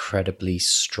so incredibly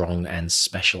strong and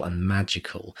special and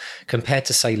magical compared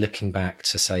to, say, looking back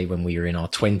to, say, when we were in our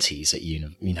 20s at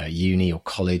uni or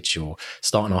college or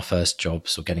starting our first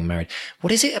jobs or getting married.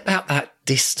 What is it about that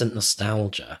distant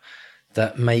nostalgia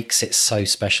that makes it so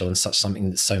special and such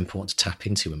something that's so important to tap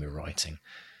into when we're writing?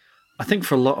 I think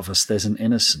for a lot of us, there's an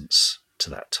innocence to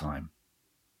that time.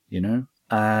 You'd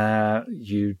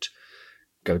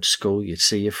go to school, you'd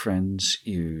see your friends,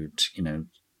 you'd,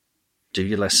 do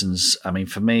your lessons. I mean,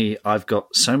 for me, I've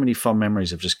got so many fond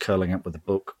memories of just curling up with a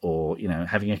book or,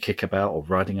 having a kickabout or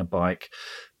riding a bike.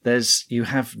 If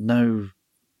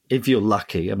you're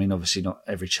lucky, I mean, obviously not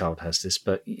every child has this,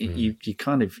 but you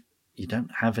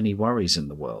don't have any worries in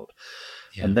the world.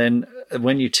 Yeah. And then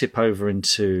when you tip over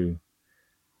into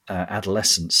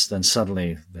adolescence, then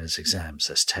suddenly there's exams,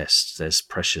 there's tests, there's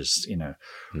pressures,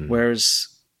 Whereas,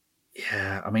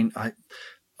 yeah, I mean, I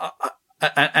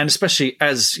and especially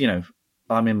as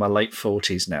I'm in my late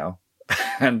 40s now,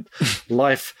 and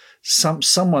life.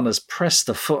 Someone has pressed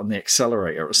the foot on the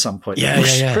accelerator at some point. Yeah.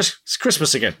 It's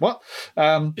Christmas again. What?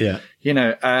 So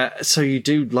you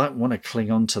do want to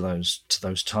cling on to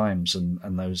those times and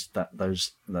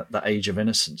that age of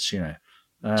innocence.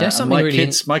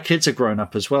 My kids are grown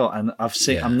up as well, and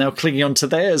I'm now clinging on to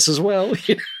theirs as well.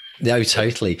 No,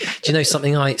 totally. Do you know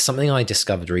something I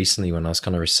discovered recently when I was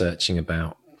kind of researching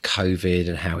about COVID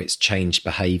and how it's changed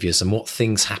behaviors and what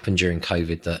things happened during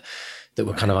COVID that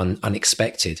were kind of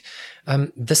unexpected.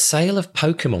 The sale of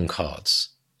Pokemon cards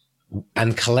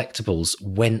and collectibles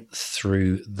went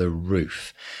through the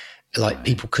roof. Like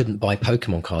people couldn't buy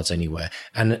Pokemon cards anywhere.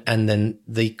 And then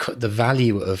the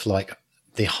value of like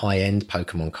the high end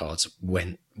Pokemon cards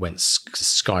went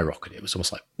skyrocketed. It was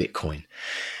almost like Bitcoin.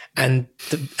 And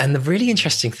the really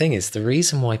interesting thing is the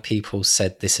reason why people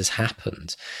said this has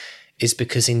happened is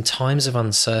because in times of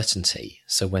uncertainty,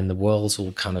 so when the world's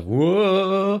all kind of,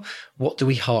 whoa, what do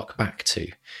we hark back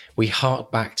to? We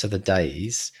hark back to the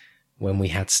days when we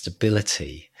had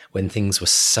stability, when things were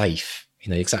safe.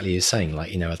 Exactly as you're saying,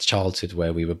 like, a childhood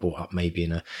where we were brought up maybe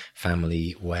in a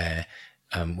family where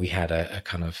we had a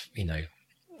kind of,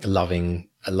 loving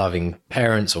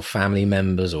parents or family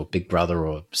members or big brother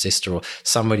or sister or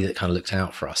somebody that kind of looked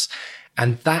out for us.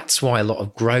 And that's why a lot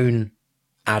of grown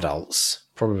adults,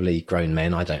 probably grown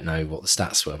men, I don't know what the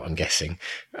stats were, but I'm guessing,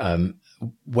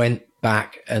 went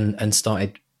back and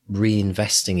started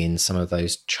reinvesting in some of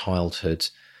those childhood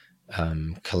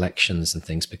collections and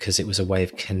things, because it was a way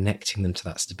of connecting them to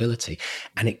that stability.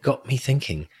 And it got me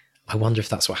thinking, I wonder if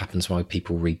that's what happens why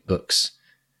people read books,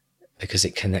 because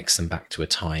it connects them back to a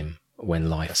time when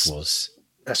life was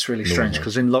That's really normal. strange,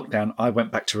 because in lockdown, I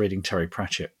went back to reading Terry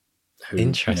Pratchett, who,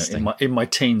 Interesting. in my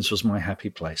teens was my happy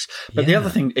place. But the other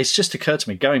thing, it's just occurred to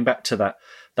me, going back to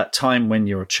that time when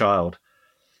you're a child,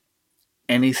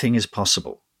 anything is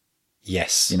possible.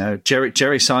 Yes. Jerry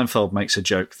Seinfeld makes a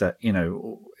joke that,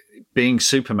 being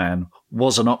Superman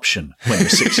was an option when you're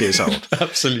 6 years old.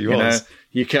 Absolutely was.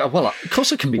 You can, well, of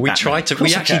course it can be Batman.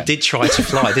 We actually did try to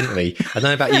fly, didn't we? I don't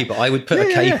know about you, but I would put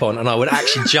a cape on and I would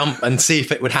actually jump and see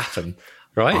if it would happen,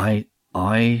 right?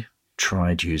 I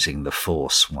tried using the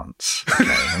Force once.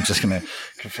 Okay? I'm just going to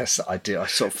confess that I did. I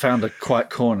sort of found a quiet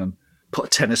corner and put a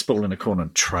tennis ball in a corner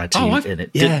and tried to use it. And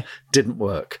it didn't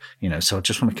work. So I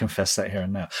just want to confess that here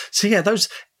and now. So yeah,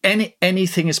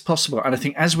 anything is possible. And I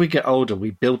think as we get older,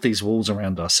 we build these walls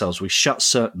around ourselves. We shut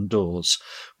certain doors.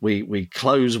 We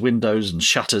close windows and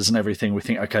shutters and everything. We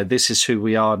think, okay, this is who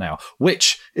we are now,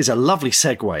 which is a lovely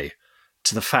segue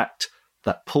to the fact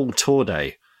that Paul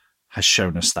Torday has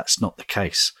shown us that's not the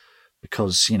case,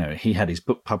 because, he had his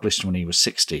book published when he was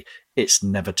 60. It's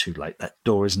never too late. That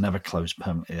door is never closed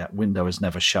permanently. That window is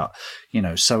never shut.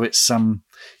 So it's,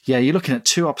 you're looking at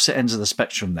two opposite ends of the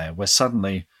spectrum there, where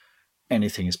suddenly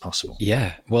anything is possible.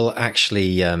 Yeah. Well,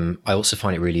 actually, I also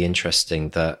find it really interesting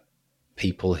that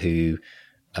people who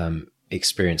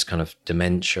experience kind of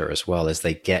dementia as well, as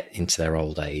they get into their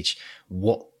old age,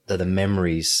 what are the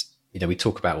memories? We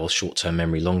talk about, short-term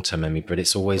memory, long-term memory, but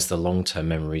it's always the long-term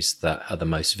memories that are the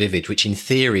most vivid, which in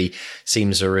theory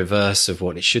seems a reverse of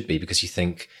what it should be, because you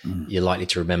think you're likely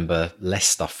to remember less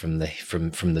stuff from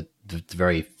the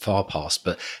very far past.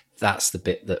 But that's the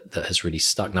bit that has really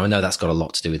stuck. Now, I know that's got a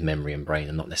lot to do with memory and brain,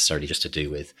 and not necessarily just to do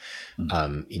with,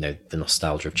 the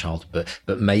nostalgia of childhood,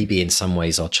 but maybe in some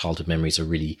ways our childhood memories are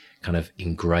really kind of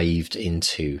engraved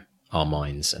into our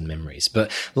minds and memories. But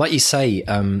like you say,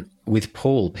 with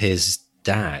Paul, Piers'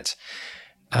 dad,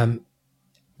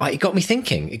 it got me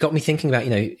thinking. It got me thinking about,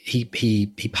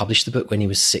 he published the book when he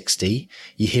was 60.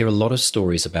 You hear a lot of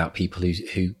stories about people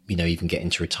who even get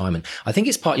into retirement. I think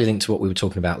it's partly linked to what we were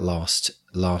talking about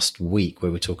last week,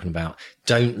 where we're talking about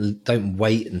don't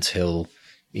wait until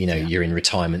you're in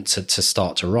retirement to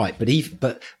start to write.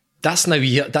 But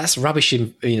that's rubbish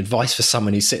advice for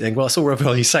someone who's sitting there. Well, it's all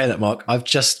right, you saying that, Mark. I've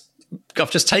just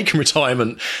taken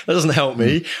retirement. That doesn't help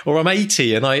me. Or I'm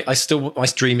 80 and I still, my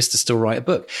dream is to still write a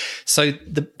book. So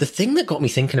the thing that got me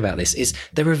thinking about this is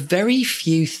there are very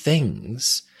few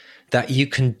things that you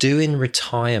can do in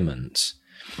retirement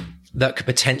that could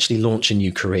potentially launch a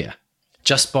new career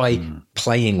just by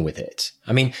playing with it.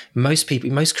 I mean, most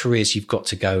careers, you've got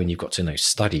to go and you've got to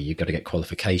study, you've got to get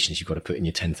qualifications, you've got to put in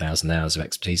your 10,000 hours of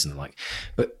expertise and the like.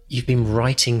 But you've been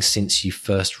writing since you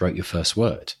first wrote your first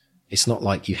word. It's not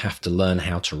like you have to learn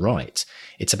how to write.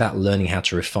 It's about learning how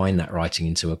to refine that writing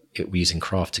into using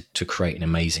craft to create an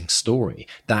amazing story.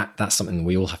 That's something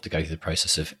we all have to go through the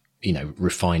process of,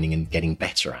 refining and getting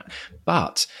better at.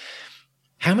 But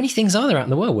how many things are there out in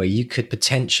the world where you could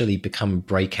potentially become a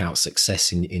breakout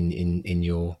success in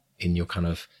your kind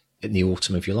of, in the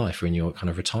autumn of your life or in your kind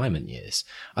of retirement years?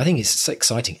 I think it's so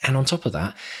exciting. And on top of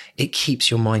that, it keeps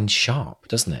your mind sharp,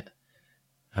 doesn't it?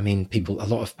 I mean, Absolutely. I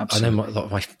know a lot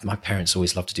of my parents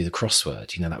always loved to do the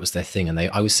crossword. That was their thing. And I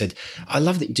always said, I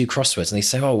love that you do crosswords. And they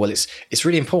say, oh, well, it's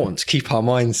really important to keep our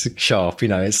minds sharp.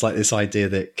 It's like this idea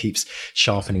that keeps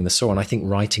sharpening the saw. And I think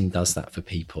writing does that for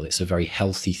people. It's a very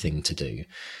healthy thing to do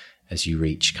as you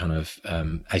reach kind of,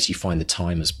 as you find the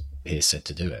time, as Piers said,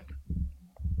 to do it.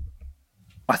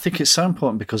 I think it's so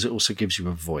important because it also gives you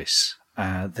a voice.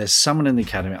 There's someone in the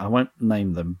academy, I won't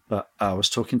name them, but I was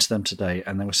talking to them today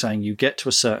and they were saying you get to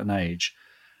a certain age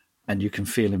and you can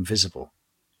feel invisible.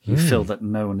 You feel that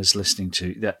no one is listening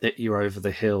to, that you're over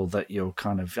the hill, that you're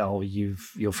kind of,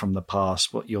 you're from the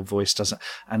past, what your voice doesn't.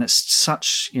 And it's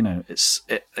such,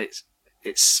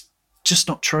 it's just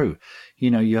not true.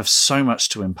 You have so much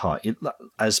to impart.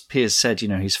 As Piers said,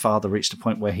 his father reached a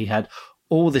point where he had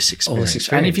all this experience.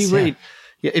 And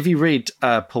if you read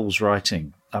Paul's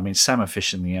writing, I mean, Summer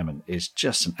Fish in the Yemen is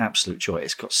just an absolute joy.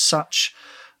 It's got such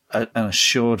an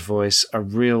assured voice, a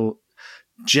real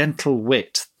gentle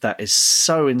wit that is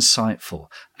so insightful.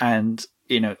 And,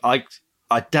 I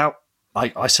doubt,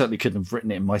 I certainly couldn't have written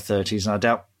it in my 30s, and I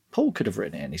doubt Paul could have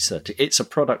written it in his 30s. It's a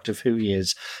product of who he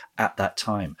is at that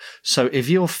time. So if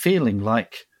you're feeling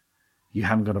like you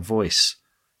haven't got a voice,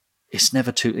 it's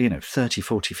never too, 30,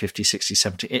 40, 50, 60,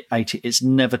 70, 80. It's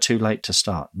never too late to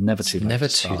start. Never too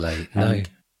late. No.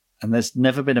 And there's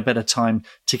never been a better time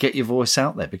to get your voice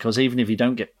out there, because even if you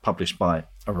don't get published by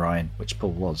Orion, which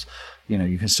Paul was,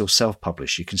 you can still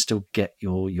self-publish. You can still get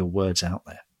your words out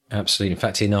there. Absolutely. In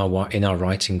fact, in our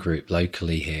writing group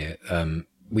locally here,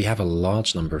 we have a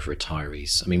large number of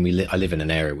retirees. I mean, I live in an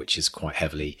area which is quite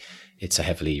heavily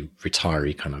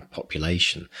retiree kind of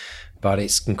population, but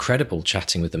it's incredible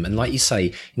chatting with them. And like you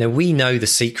say, we know the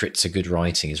secret to good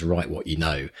writing is write what you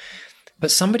know.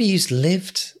 But somebody who's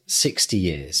lived 60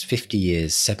 years, 50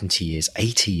 years, 70 years,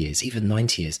 80 years, even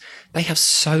 90 years, they have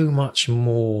so much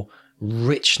more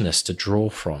richness to draw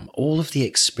from, all of the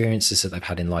experiences that they've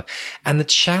had in life. And the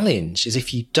challenge is,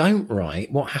 if you don't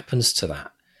write, what happens to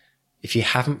that? If you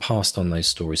haven't passed on those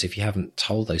stories, if you haven't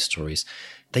told those stories,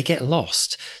 they get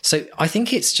lost. So I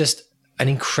think it's just an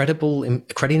incredibly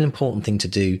important thing to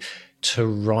do, to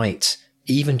write,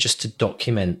 even just to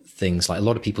document things. Like, a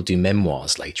lot of people do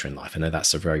memoirs later in life. I know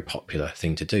that's a very popular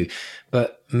thing to do,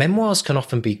 but memoirs can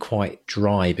often be quite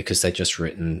dry because they're just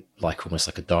written almost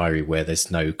like a diary where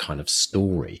there's no kind of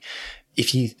story.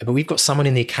 But we've got someone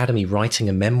in the academy writing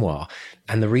a memoir,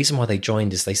 and the reason why they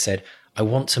joined is they said, I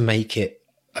want to make it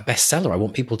a bestseller. I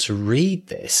want people to read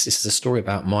this. This is a story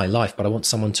about my life, but I want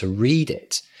someone to read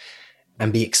it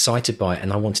and be excited by it,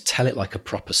 and I want to tell it like a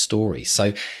proper story.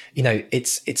 So,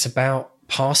 it's about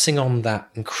passing on that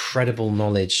incredible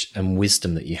knowledge and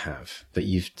wisdom that you have, that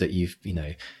you've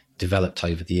developed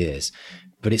over the years.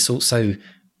 But it's also,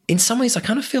 in some ways, I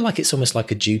kind of feel like it's almost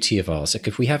like a duty of ours. Like,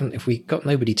 if we got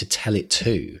nobody to tell it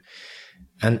to,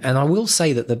 and I will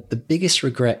say that the biggest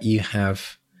regret you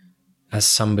have as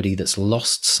somebody that's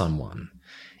lost someone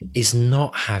is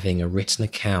not having a written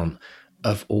account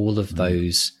of all of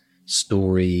those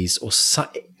stories or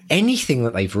anything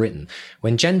that they've written.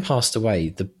 When Jen passed away,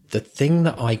 the thing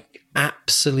that I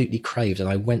absolutely craved, and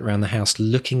I went around the house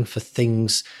looking for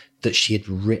things that she had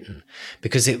written,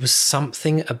 because it was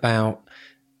something about,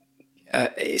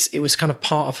 it was kind of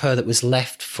part of her that was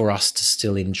left for us to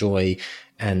still enjoy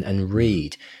and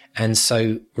read. And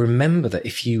so remember that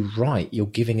if you write, you're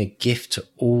giving a gift to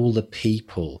all the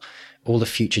people, all the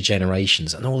future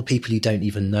generations, and all the people you don't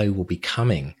even know will be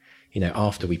coming,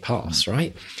 after we pass,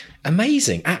 right?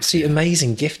 Amazing, absolutely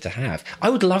amazing gift to have. I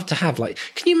would love to have, can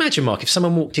you imagine, Mark, if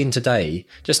someone walked in today,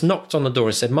 just knocked on the door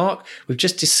and said, Mark, we've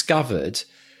just discovered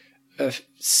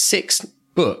 6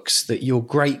 books that your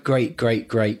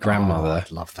great-great-great-great-grandmother... Oh,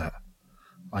 I'd love that.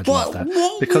 Love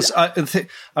that. Because,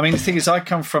 the thing is, I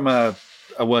come from a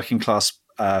working class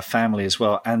family as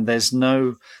well, and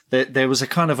there was a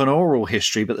kind of an oral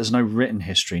history, but there's no written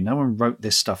history. No one wrote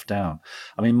this stuff down.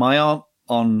 I mean, my aunt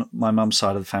on my mum's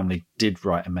side of the family did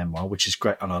write a memoir, which is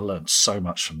great, and I learned so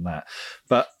much from that.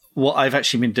 But what I've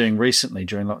actually been doing recently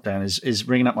during lockdown is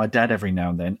ringing up my dad every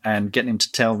now and then and getting him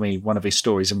to tell me one of his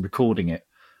stories and recording it.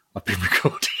 I've been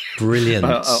recording it. Brilliant.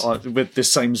 With this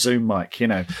same Zoom mic,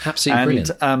 Absolutely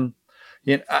brilliant. And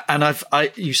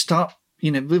you start,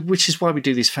 which is why we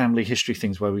do these family history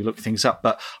things where we look things up.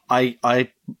 But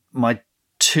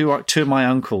two of my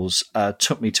uncles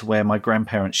took me to where my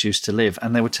grandparents used to live,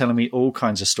 and they were telling me all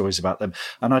kinds of stories about them.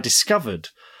 And I discovered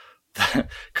that,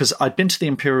 because I'd been to the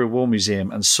Imperial War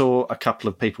Museum and saw a couple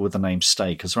of people with the name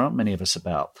Stay, because there aren't many of us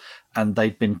about, and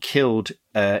they'd been killed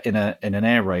in an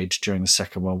air raid during the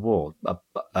Second World War.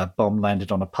 A bomb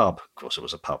landed on a pub. Of course, it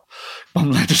was a pub.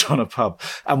 Bomb landed on a pub.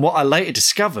 And what I later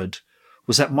discovered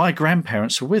was that my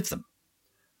grandparents were with them,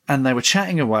 and they were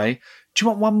chatting away. Do you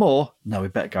want one more? No, we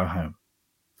better go home.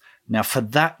 Now, for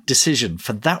that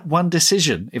one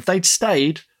decision, if they'd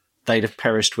stayed, they'd have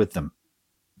perished with them.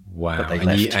 Wow!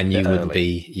 And you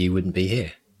wouldn't be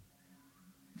here.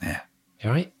 Yeah.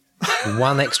 All right.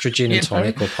 One extra gin and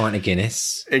tonic or pint of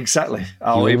Guinness. Exactly.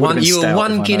 You were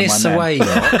one Guinness away.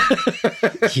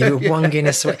 You were one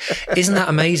Guinness away. Isn't that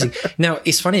amazing? Now,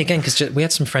 it's funny again, because we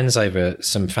had some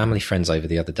family friends over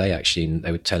the other day, actually, and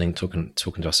they were talking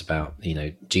to us about,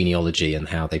 genealogy and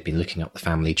how they've been looking up the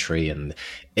family tree. And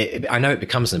I know it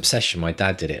becomes an obsession. My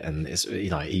dad did it, and it's,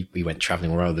 he went traveling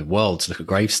all around the world to look at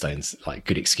gravestones.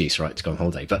 Good excuse, right, to go on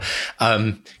holiday. But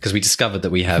because we discovered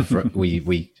that we have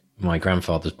my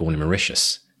grandfather was born in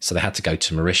Mauritius, so they had to go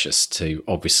to Mauritius to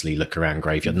obviously look around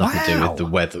graveyard, nothing to do with the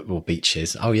weather or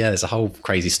beaches. Oh yeah, there's a whole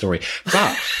crazy story.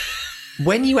 But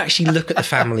when you actually look at the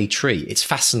family tree, it's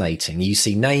fascinating. You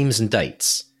see names and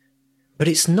dates, but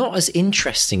it's not as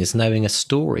interesting as knowing a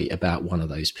story about one of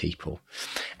those people.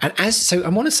 And so I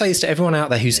want to say this to everyone out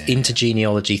there who's into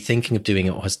genealogy, thinking of doing it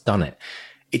or has done it.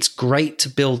 It's great to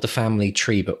build the family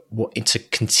tree, but to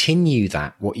continue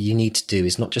that, what you need to do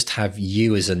is not just have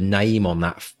you as a name on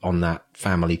that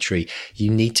family tree. You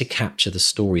need to capture the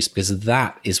stories, because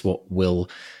that is what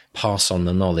will pass on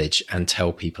the knowledge and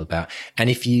tell people about. And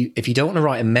if you don't want to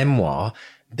write a memoir,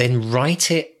 then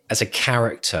write it as a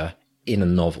character in a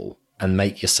novel and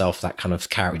make yourself that kind of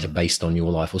character based on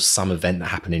your life or some event that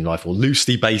happened in life or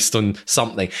loosely based on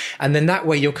something. And then that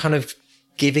way you're kind of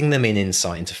giving them an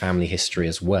insight into family history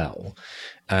as well.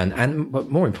 But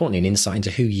more importantly, an insight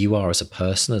into who you are as a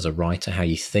person, as a writer, how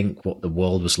you think, what the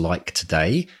world was like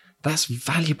today. That's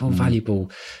valuable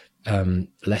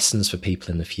lessons for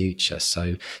people in the future.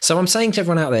 So I'm saying to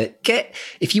everyone out there,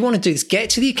 if you want to do this,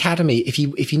 get to the academy. If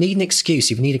you need an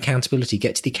excuse, if you need accountability,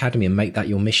 get to the academy and make that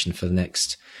your mission for the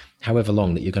next however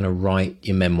long that you're going to write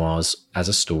your memoirs as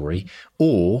a story,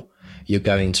 or you're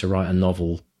going to write a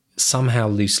novel somehow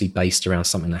loosely based around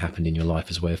something that happened in your life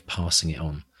as a way of passing it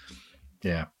on.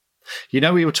 Yeah. You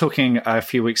know, we were talking a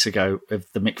few weeks ago of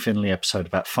the Mick Finley episode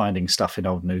about finding stuff in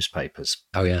old newspapers.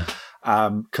 Oh, yeah.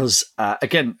 Because,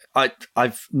 again,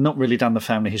 I've not really done the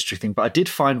family history thing, but I did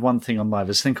find one thing online.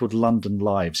 There's a thing called London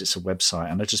Lives. It's a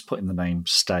website, and I just put in the name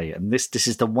Stay. And this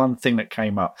is the one thing that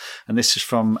came up. And this is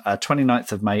from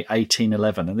 29th of May,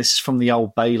 1811. And this is from the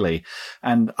Old Bailey.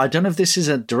 And I don't know if this is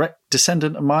a direct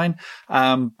descendant of mine,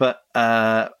 but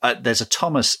there's a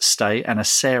Thomas Stay and a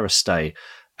Sarah Stay.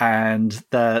 And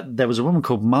there was a woman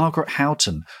called Margaret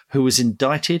Houghton who was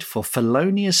indicted for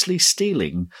feloniously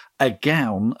stealing a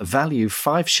gown value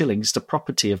 5 shillings, the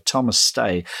property of Thomas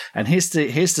Stay. And here's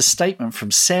the statement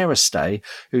from Sarah Stay,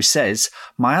 who says,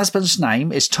 "My husband's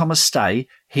name is Thomas Stay.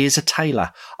 He is a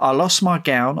tailor. I lost my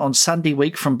gown on Sunday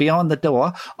week from behind the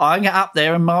door. I hung it up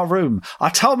there in my room. I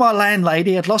told my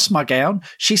landlady I'd lost my gown.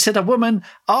 She said a woman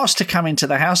asked to come into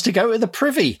the house to go to the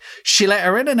privy. She let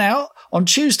her in and out. On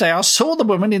Tuesday, I saw the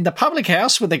woman in the public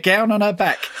house with a gown on her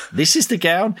back. This is the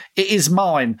gown. It is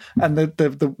mine." And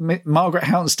the Margaret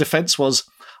Houghton's defence was,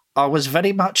 "I was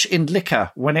very much in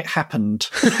liquor when it happened."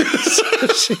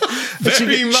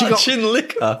 Very much in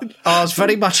liquor? I was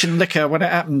very much in liquor when it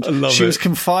happened. She was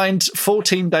confined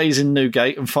 14 days in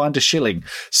Newgate and fined £1 shilling.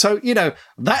 So,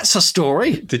 that's a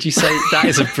story. Did you say that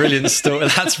is a brilliant story?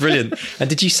 That's brilliant. And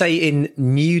did you say in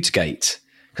Newgate?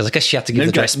 Because I guess she had to give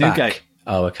the dress back. Newgate.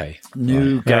 Oh, okay.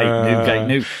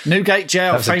 Newgate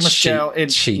jail, famous jail.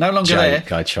 No longer joke.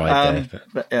 there. I tried there.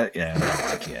 But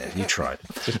you tried.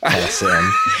 Pass it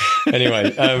on. Anyway,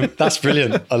 that's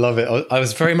brilliant. I love it. I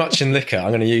was very much in liquor. I'm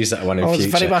going to use that one in future. I was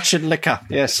very much in liquor,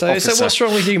 yes. So what's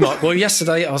wrong with you, Mark? Well,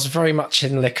 yesterday I was very much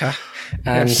in liquor.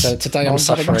 And today I'm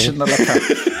suffering. Very much in the liquor.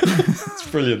 It's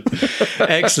brilliant.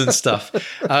 Excellent stuff.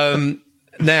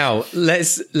 Now,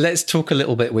 let's talk a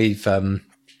little bit.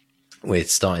 We're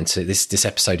starting to this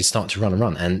episode is starting to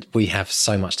run, and we have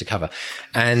so much to cover.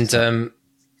 And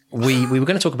we were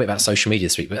going to talk a bit about social media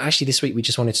this week, but actually this week we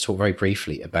just wanted to talk very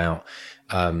briefly about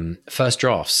first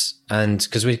drafts. And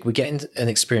because we're getting an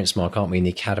experience, Mark, aren't we, in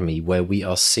the academy, where we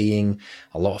are seeing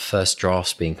a lot of first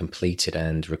drafts being completed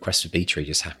and requests for beta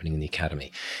readers happening in the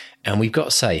academy. And we've got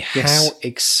to say, how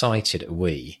excited are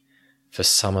we for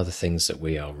some of the things that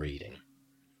we are reading?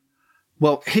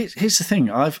 Well, here's the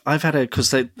thing. I've had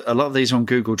because a lot of these are on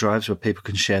Google Drives where people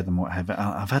can share them, what have you.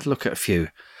 I've had a look at a few,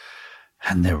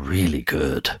 and they're really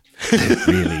good. They're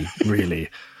really, really,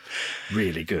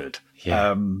 really good.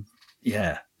 Yeah.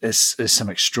 There's some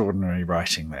extraordinary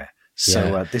writing there.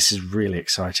 So this is really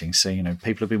exciting. So,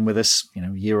 people have been with us,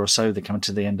 a year or so. They're coming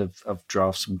to the end of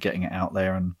drafts and getting it out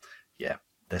there. And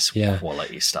there's some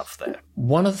quality stuff there.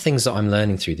 One of the things that I'm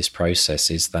learning through this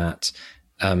process is that,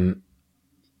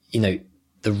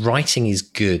 the writing is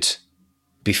good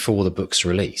before the book's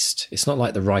released. It's not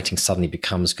like the writing suddenly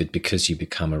becomes good because you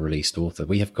become a released author.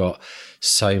 We have got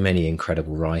so many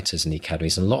incredible writers in the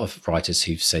academies, and a lot of writers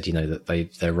who've said, that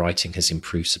their writing has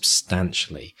improved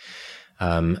substantially.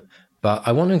 But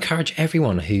I want to encourage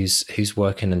everyone who's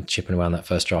working and chipping around that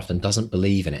first draft and doesn't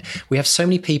believe in it. We have so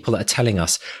many people that are telling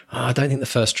us, I don't think the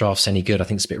first draft's any good. I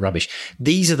think it's a bit rubbish.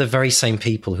 These are the very same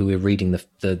people who are reading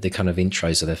the kind of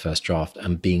intros of their first draft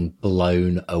and being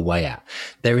blown away at.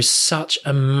 There is such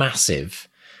a massive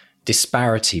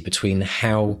disparity between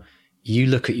how you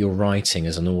look at your writing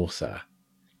as an author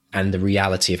and the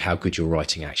reality of how good your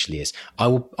writing actually is. I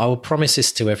will promise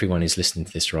this to everyone who's listening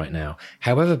to this right now.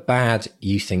 However bad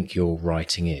you think your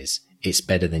writing is, it's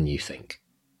better than you think.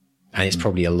 And it's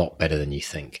probably a lot better than you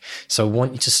think. So I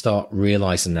want you to start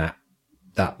realizing that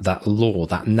that law,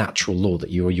 that natural law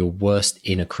that you're your worst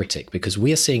inner critic, because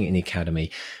we are seeing it in the Academy.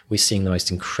 We're seeing the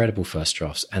most incredible first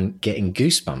drafts and getting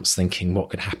goosebumps thinking what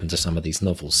could happen to some of these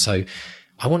novels. So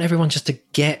I want everyone just to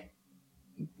get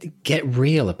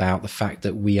real about the fact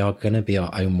that we are going to be our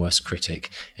own worst critic,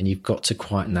 and you've got to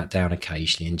quieten that down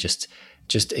occasionally and just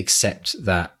accept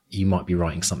that you might be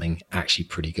writing something actually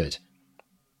pretty good.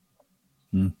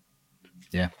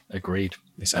 Yeah, agreed.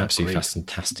 It's absolutely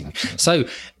fantastic. So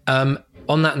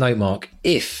on that note, Mark,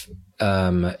 if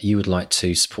you would like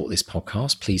to support this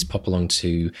podcast, please pop along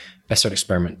to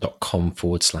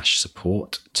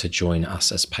bestsellerexperiment.com/support to join us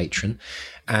as a patron.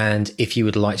 And if you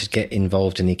would like to get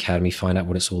involved in the Academy, find out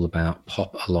what it's all about,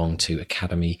 pop along to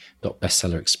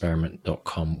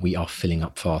academy.bestsellerexperiment.com. We are filling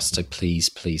up fast, so please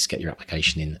get your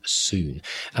application in soon.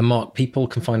 And Mark, people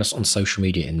can find us on social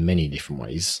media in many different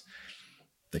ways.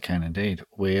 They can indeed.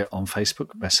 We're on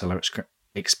Facebook, Bestseller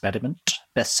Experiment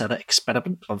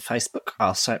on Facebook.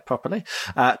 I'll say it properly.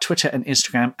 Twitter and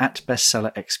Instagram at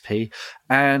BestsellerXP.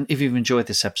 And if you've enjoyed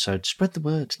this episode, spread the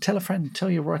word. Tell a friend.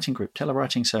 Tell your writing group. Tell a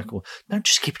writing circle. Don't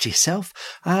just keep it to yourself.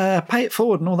 Pay it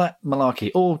forward and all that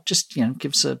malarkey. Or just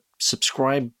give us a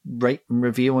subscribe, rate, and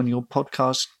review on your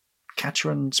podcast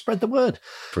catcher and spread the word.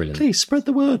 Brilliant. Please spread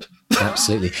the word.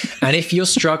 Absolutely. And if you're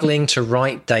struggling to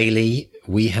write daily,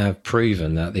 we have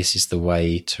proven that this is the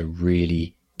way to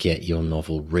really get your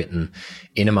novel written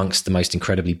in amongst the most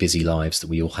incredibly busy lives that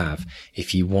we all have.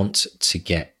 If you want to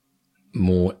get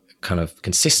more kind of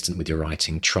consistent with your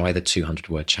writing, try the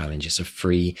 200-word challenge. It's a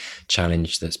free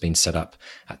challenge that's been set up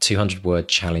at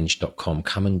 200wordchallenge.com.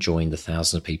 Come and join the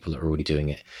thousands of people that are already doing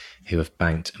it, who have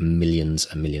banked millions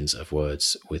and millions of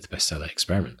words with Bestseller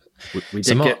Experiment. We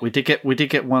did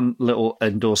get one little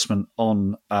endorsement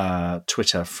on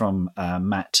Twitter from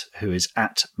Matt, who is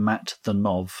at Matt the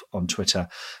Nov on Twitter,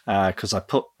 because I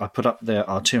put up there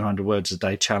our 200 words a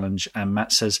day challenge, and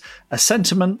Matt says, a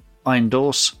sentiment I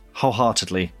endorse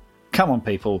wholeheartedly. Come on,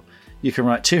 people, you can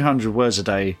write 200 words a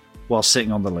day while sitting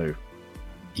on the loo.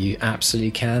 You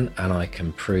absolutely can, and I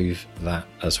can prove that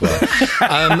as well.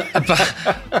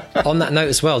 But on that note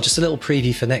as well, just a little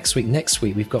preview for next week. Next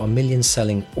week, we've got a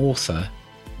million-selling author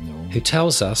who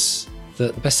tells us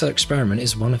that the Bestseller Experiment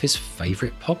is one of his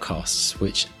favourite podcasts,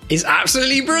 which is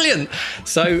absolutely brilliant.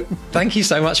 So thank you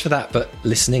so much for that. But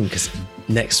listening, because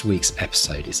next week's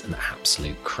episode is an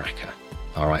absolute cracker.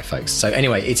 All right, folks. So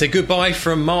anyway, it's a goodbye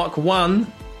from Mark 1.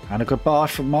 And a goodbye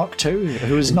from Mark 2,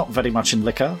 who is not very much in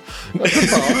liquor.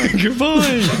 Goodbye.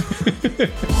 Goodbye.